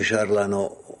 לא נשאר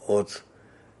לנו עוד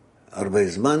הרבה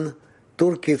זמן.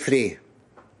 טורקי פרי.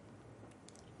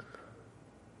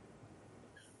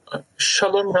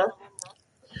 שלום רב.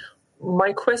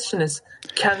 My question is,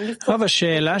 can we... רב,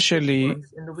 השאלה שלי,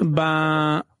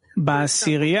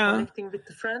 בעשירייה,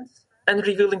 and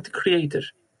revealing the Creator.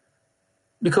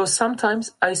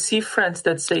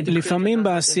 לפעמים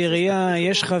בעשירייה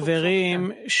יש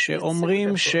חברים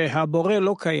שאומרים שהבורא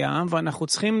לא קיים ואנחנו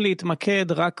צריכים להתמקד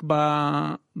רק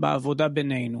בעבודה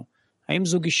בינינו. האם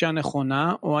זו גישה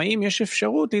נכונה, או האם יש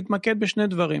אפשרות להתמקד בשני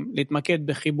דברים, להתמקד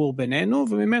בחיבור בינינו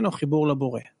וממנו חיבור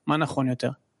לבורא? מה נכון יותר?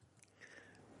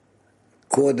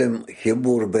 קודם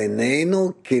חיבור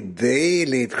בינינו כדי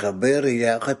להתחבר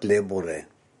יחד לבורא.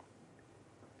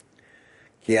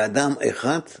 כי אדם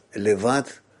אחד לבד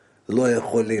לא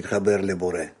יכול להתחבר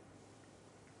לבורא.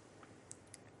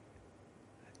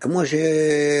 כמו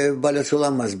שבעל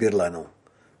הסולם מסביר לנו,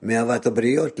 מאהבת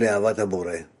הבריות לאהבת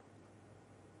הבורא.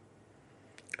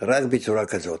 רק בצורה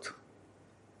כזאת.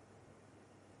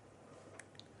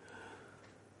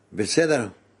 בסדר?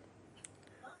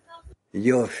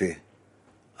 יופי.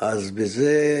 אז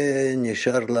בזה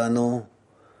נשאר לנו,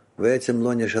 בעצם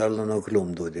לא נשאר לנו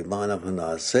כלום, דודי. מה אנחנו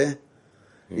נעשה?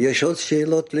 יש עוד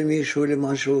שאלות למישהו,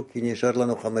 למשהו? כי נשאר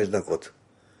לנו 5 דקות.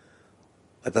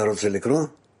 אתה רוצה לקרוא?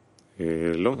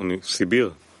 לא, אני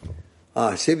סיביר.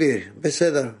 סיביר,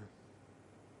 בסדר.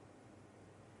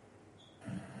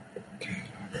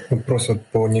 Вопрос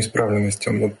по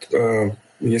неисправленностям. Вот,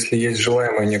 если есть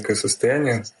желаемое некое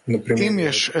состояние, например... אם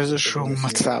יש איזשהו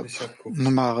מצב,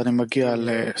 נאמר, אני מגיע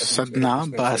לסדנה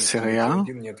בעשירייה,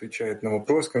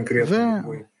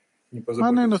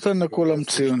 ואני נותן לכולם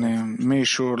ציונים.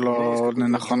 מישהו לא עונה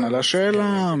נכון על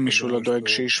השאלה, מישהו לא דואג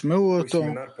שישמעו אותו.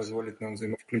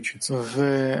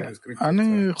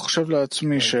 ואני חושב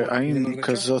לעצמי שהאם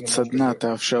כזאת סדנה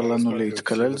תאפשר לנו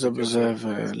להתקלל זה בזה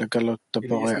ולגלות את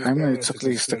הבורא. האם אני צריך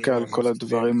להסתכל על כל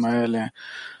הדברים האלה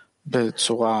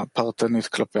בצורה פרטנית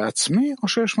כלפי עצמי, או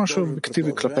שיש משהו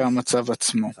אובייקטיבי כלפי המצב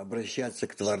עצמו?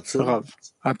 רב,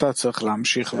 אתה צריך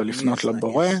להמשיך ולפנות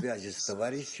לבורא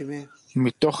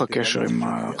מתוך הקשר עם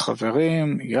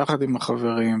החברים, יחד עם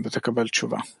החברים, ותקבל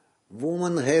תשובה.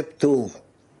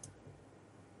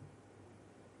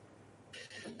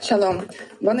 שלום,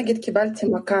 בוא נגיד קיבלתי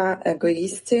מכה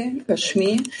אגואיסטי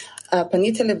בשמי,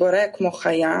 פניתי לבורא כמו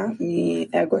חיה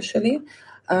מאגו שלי,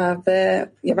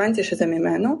 והבנתי שזה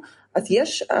ממנו, אז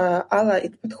יש על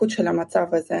ההתפתחות של המצב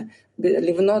הזה,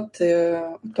 לבנות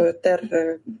אותו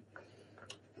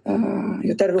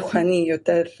יותר רוחני,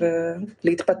 יותר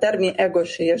להתפטר מאגו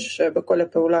שיש בכל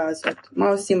הפעולה הזאת. מה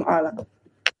עושים הלאה?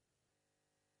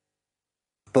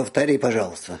 Повтори,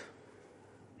 пожалуйста.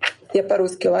 Я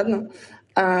по-русски, ладно?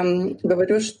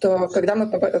 говорю, что когда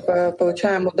мы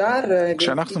получаем удар...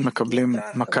 כשאנחנו מקבלים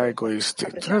מכה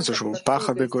אגואיסטית, איזשהו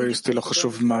פחד אגואיסטי, לא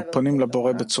חשוב מה, פונים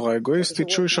לבורא בצורה אגואיסטית,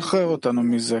 שהוא ישחרר אותנו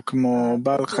מזה, כמו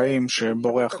בעל חיים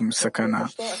שבורח מסכנה.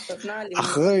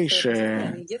 אחרי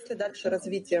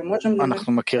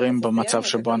שאנחנו מכירים במצב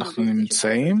שבו אנחנו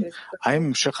נמצאים, האם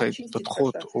המשך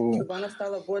ההתפתחות הוא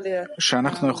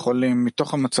שאנחנו יכולים,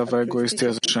 מתוך המצב האגואיסטי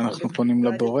הזה שאנחנו פונים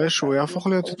לבורא, שהוא יהפוך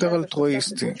להיות יותר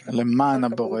אלטרואיסטי, למען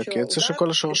הבורא, כי יצא שכל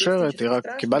השרשרת היא רק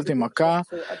קיבלתי מכה,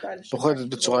 פוחדת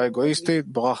בצורה אגואיסטית,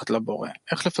 בורחת לבורא.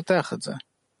 איך לפתח את זה?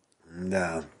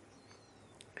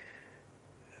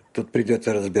 Тут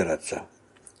придется разбираться.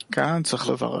 כאן צריך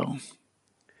לברר.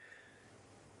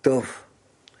 טוב,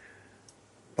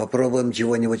 попробуем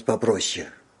чего-нибудь попроще.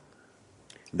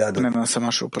 ננסה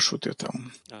משהו פשוט יותר.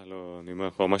 לא, אני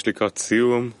ממש לקראת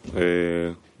סיום.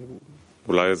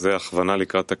 אולי זה הכוונה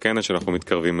לקראת הכנס שאנחנו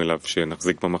מתקרבים אליו,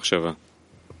 שנחזיק במחשבה.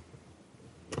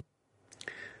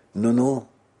 נו.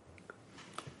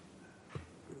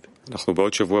 אנחנו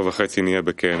בעוד שבוע וחצי נהיה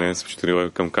בכנס, פשוט אני רואה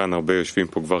גם כאן הרבה יושבים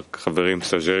פה כבר חברים,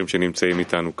 סטאז'רים שנמצאים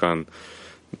איתנו כאן.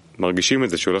 מרגישים את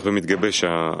זה שהולך ומתגבש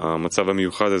המצב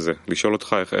המיוחד הזה. לשאול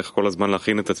אותך איך כל הזמן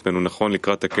להכין את עצמנו נכון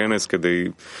לקראת הכנס כדי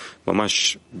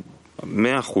ממש 100%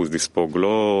 לספוג,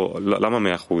 לא,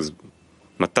 למה 100%?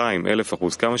 200, 1000%,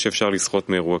 כמה שאפשר לסחוט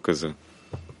מאירוע כזה?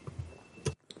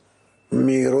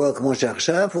 מאירוע כמו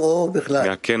שעכשיו או בכלל?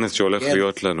 מהכנס שהולך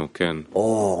להיות לנו, כן.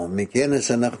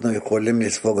 מכנס אנחנו יכולים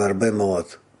לספוג הרבה מאוד.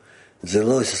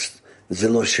 זה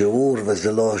לא שיעור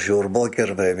וזה לא שיעור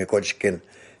בוקר ומכל שכן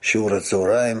שיעור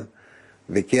הצהריים.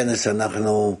 בכנס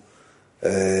אנחנו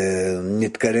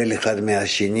נתקלל אחד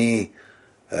מהשני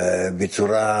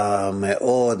בצורה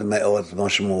מאוד מאוד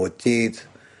משמעותית,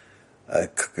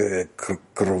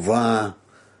 קרובה,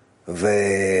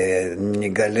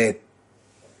 ונגלה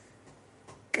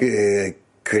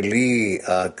כלי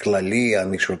הכללי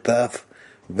המשותף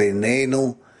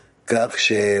בינינו, כך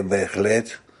שבהחלט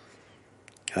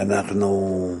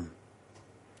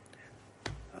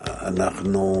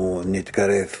אנחנו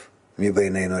נתקרב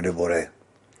מבינינו לבורא.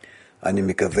 אני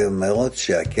מקווה מאוד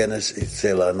שהכנס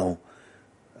יצא לנו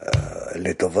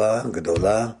לטובה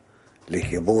גדולה,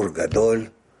 לחיבור גדול,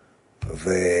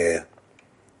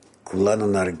 וכולנו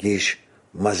נרגיש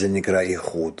מה זה נקרא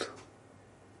ייחוד.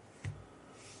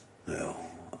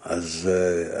 אז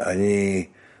אני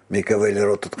מקווה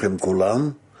לראות אתכם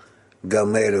כולם,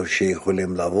 גם אלו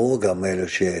שיכולים לבוא, גם אלו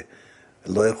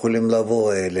שלא יכולים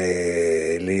לבוא,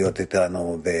 להיות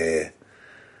איתנו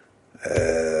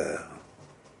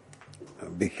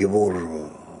בחיבור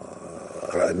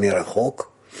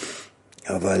מרחוק,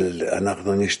 אבל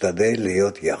אנחנו נשתדל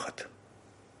להיות יחד.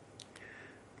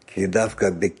 כי דווקא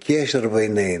בקשר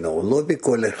בינינו, לא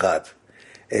בכל אחד,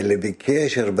 אלא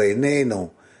בקשר בינינו,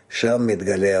 שם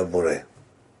מתגלה הבורא.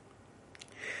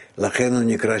 לכן הוא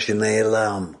נקרא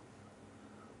שנעלם.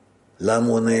 למה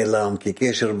הוא נעלם? כי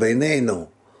קשר בינינו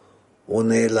הוא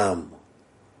נעלם.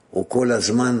 הוא כל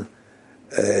הזמן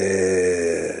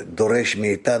דורש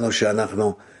מאיתנו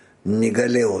שאנחנו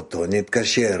נגלה אותו,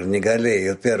 נתקשר, נגלה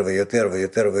יותר ויותר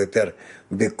ויותר ויותר.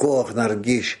 בכוח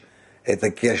נרגיש את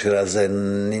הקשר הזה,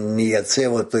 נייצב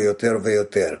אותו יותר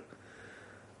ויותר.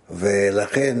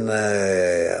 ולכן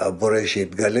הבורא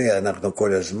שהתגלה, אנחנו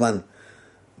כל הזמן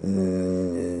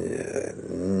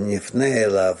נפנה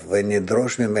אליו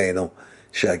ונדרוש ממנו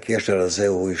שהקשר הזה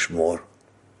הוא ישמור.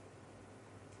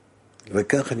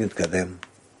 וככה נתקדם.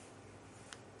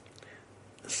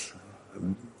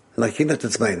 נכין את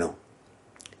עצמנו,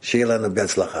 שיהיה לנו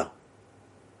בהצלחה.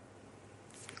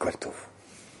 כל טוב.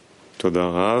 תודה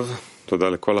רב, תודה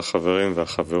לכל החברים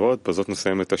והחברות. בזאת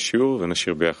נסיים את השיעור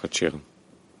ונשיר ביחד שיר.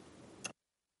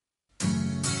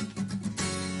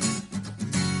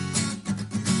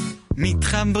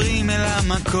 מתחברים אל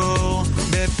המקור,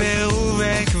 בפרו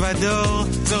ואקוודור,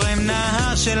 זורם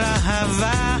נהר של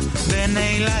אהבה, בין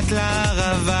אילת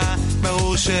לערבה,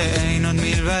 ברור שאין עוד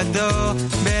מלבדו,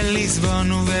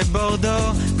 בליסבון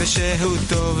ובבורדו,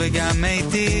 ושהותו וגם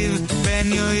מיטיב,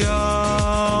 בניו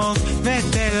יורק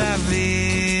ותל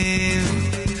אביב.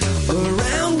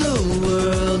 Around the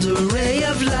world a ray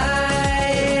of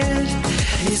light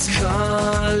is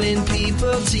calling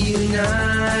people to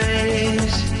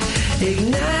unite,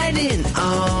 igniting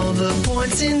all the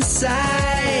points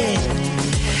inside.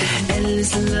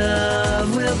 Endless love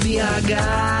will be our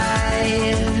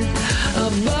guide,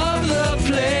 above the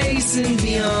place and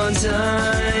beyond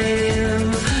time.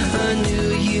 A new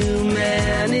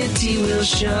humanity will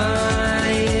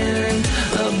shine,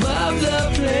 above the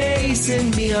place and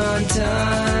beyond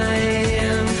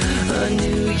time. A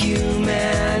new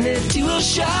humanity will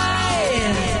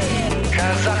shine.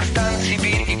 Казахстан,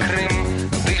 Сибирь и Крым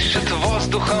дышат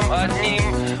воздухом одним,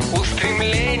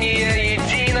 устремление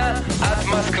едино от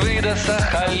Москвы до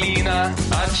Сахалина,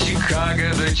 от Чикаго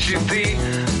до Читы,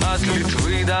 от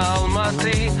Литвы до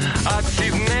Алматы, от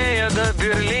Сиднея до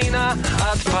Берлина,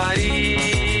 от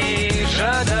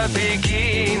Парижа до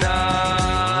Пекина.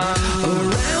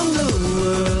 Around the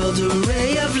world a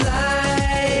ray of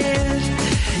light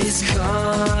is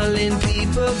calling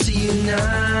people to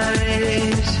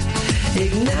unite,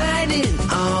 igniting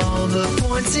all the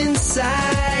points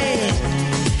inside.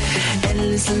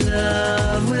 Endless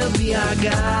love will be our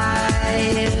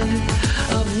guide,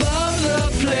 above the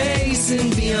place and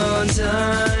beyond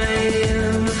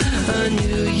time. A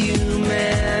new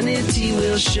humanity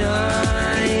will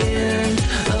shine,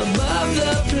 above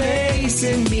the place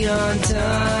and beyond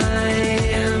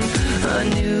time. A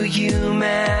new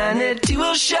humanity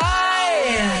will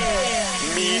shine.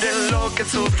 Miren lo que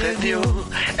sucedió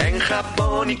en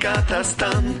Japón y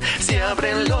Kazajstán, se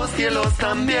abren los cielos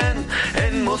también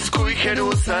en Moscú y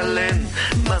Jerusalén.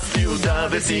 Más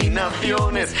ciudades y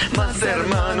naciones, más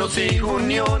hermanos y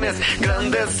uniones,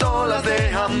 grandes olas de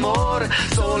amor,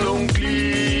 solo un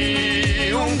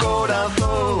clic, un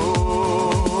corazón.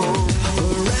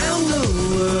 Around the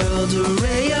world a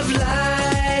ray of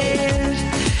light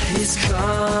is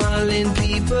calling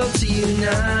people to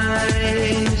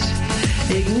unite,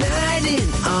 igniting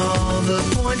all the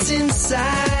points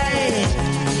inside.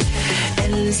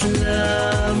 Endless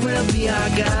love will be our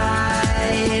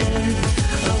guide,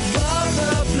 above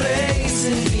the place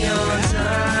and beyond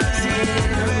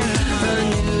time. A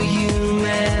new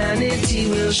humanity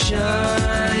will shine.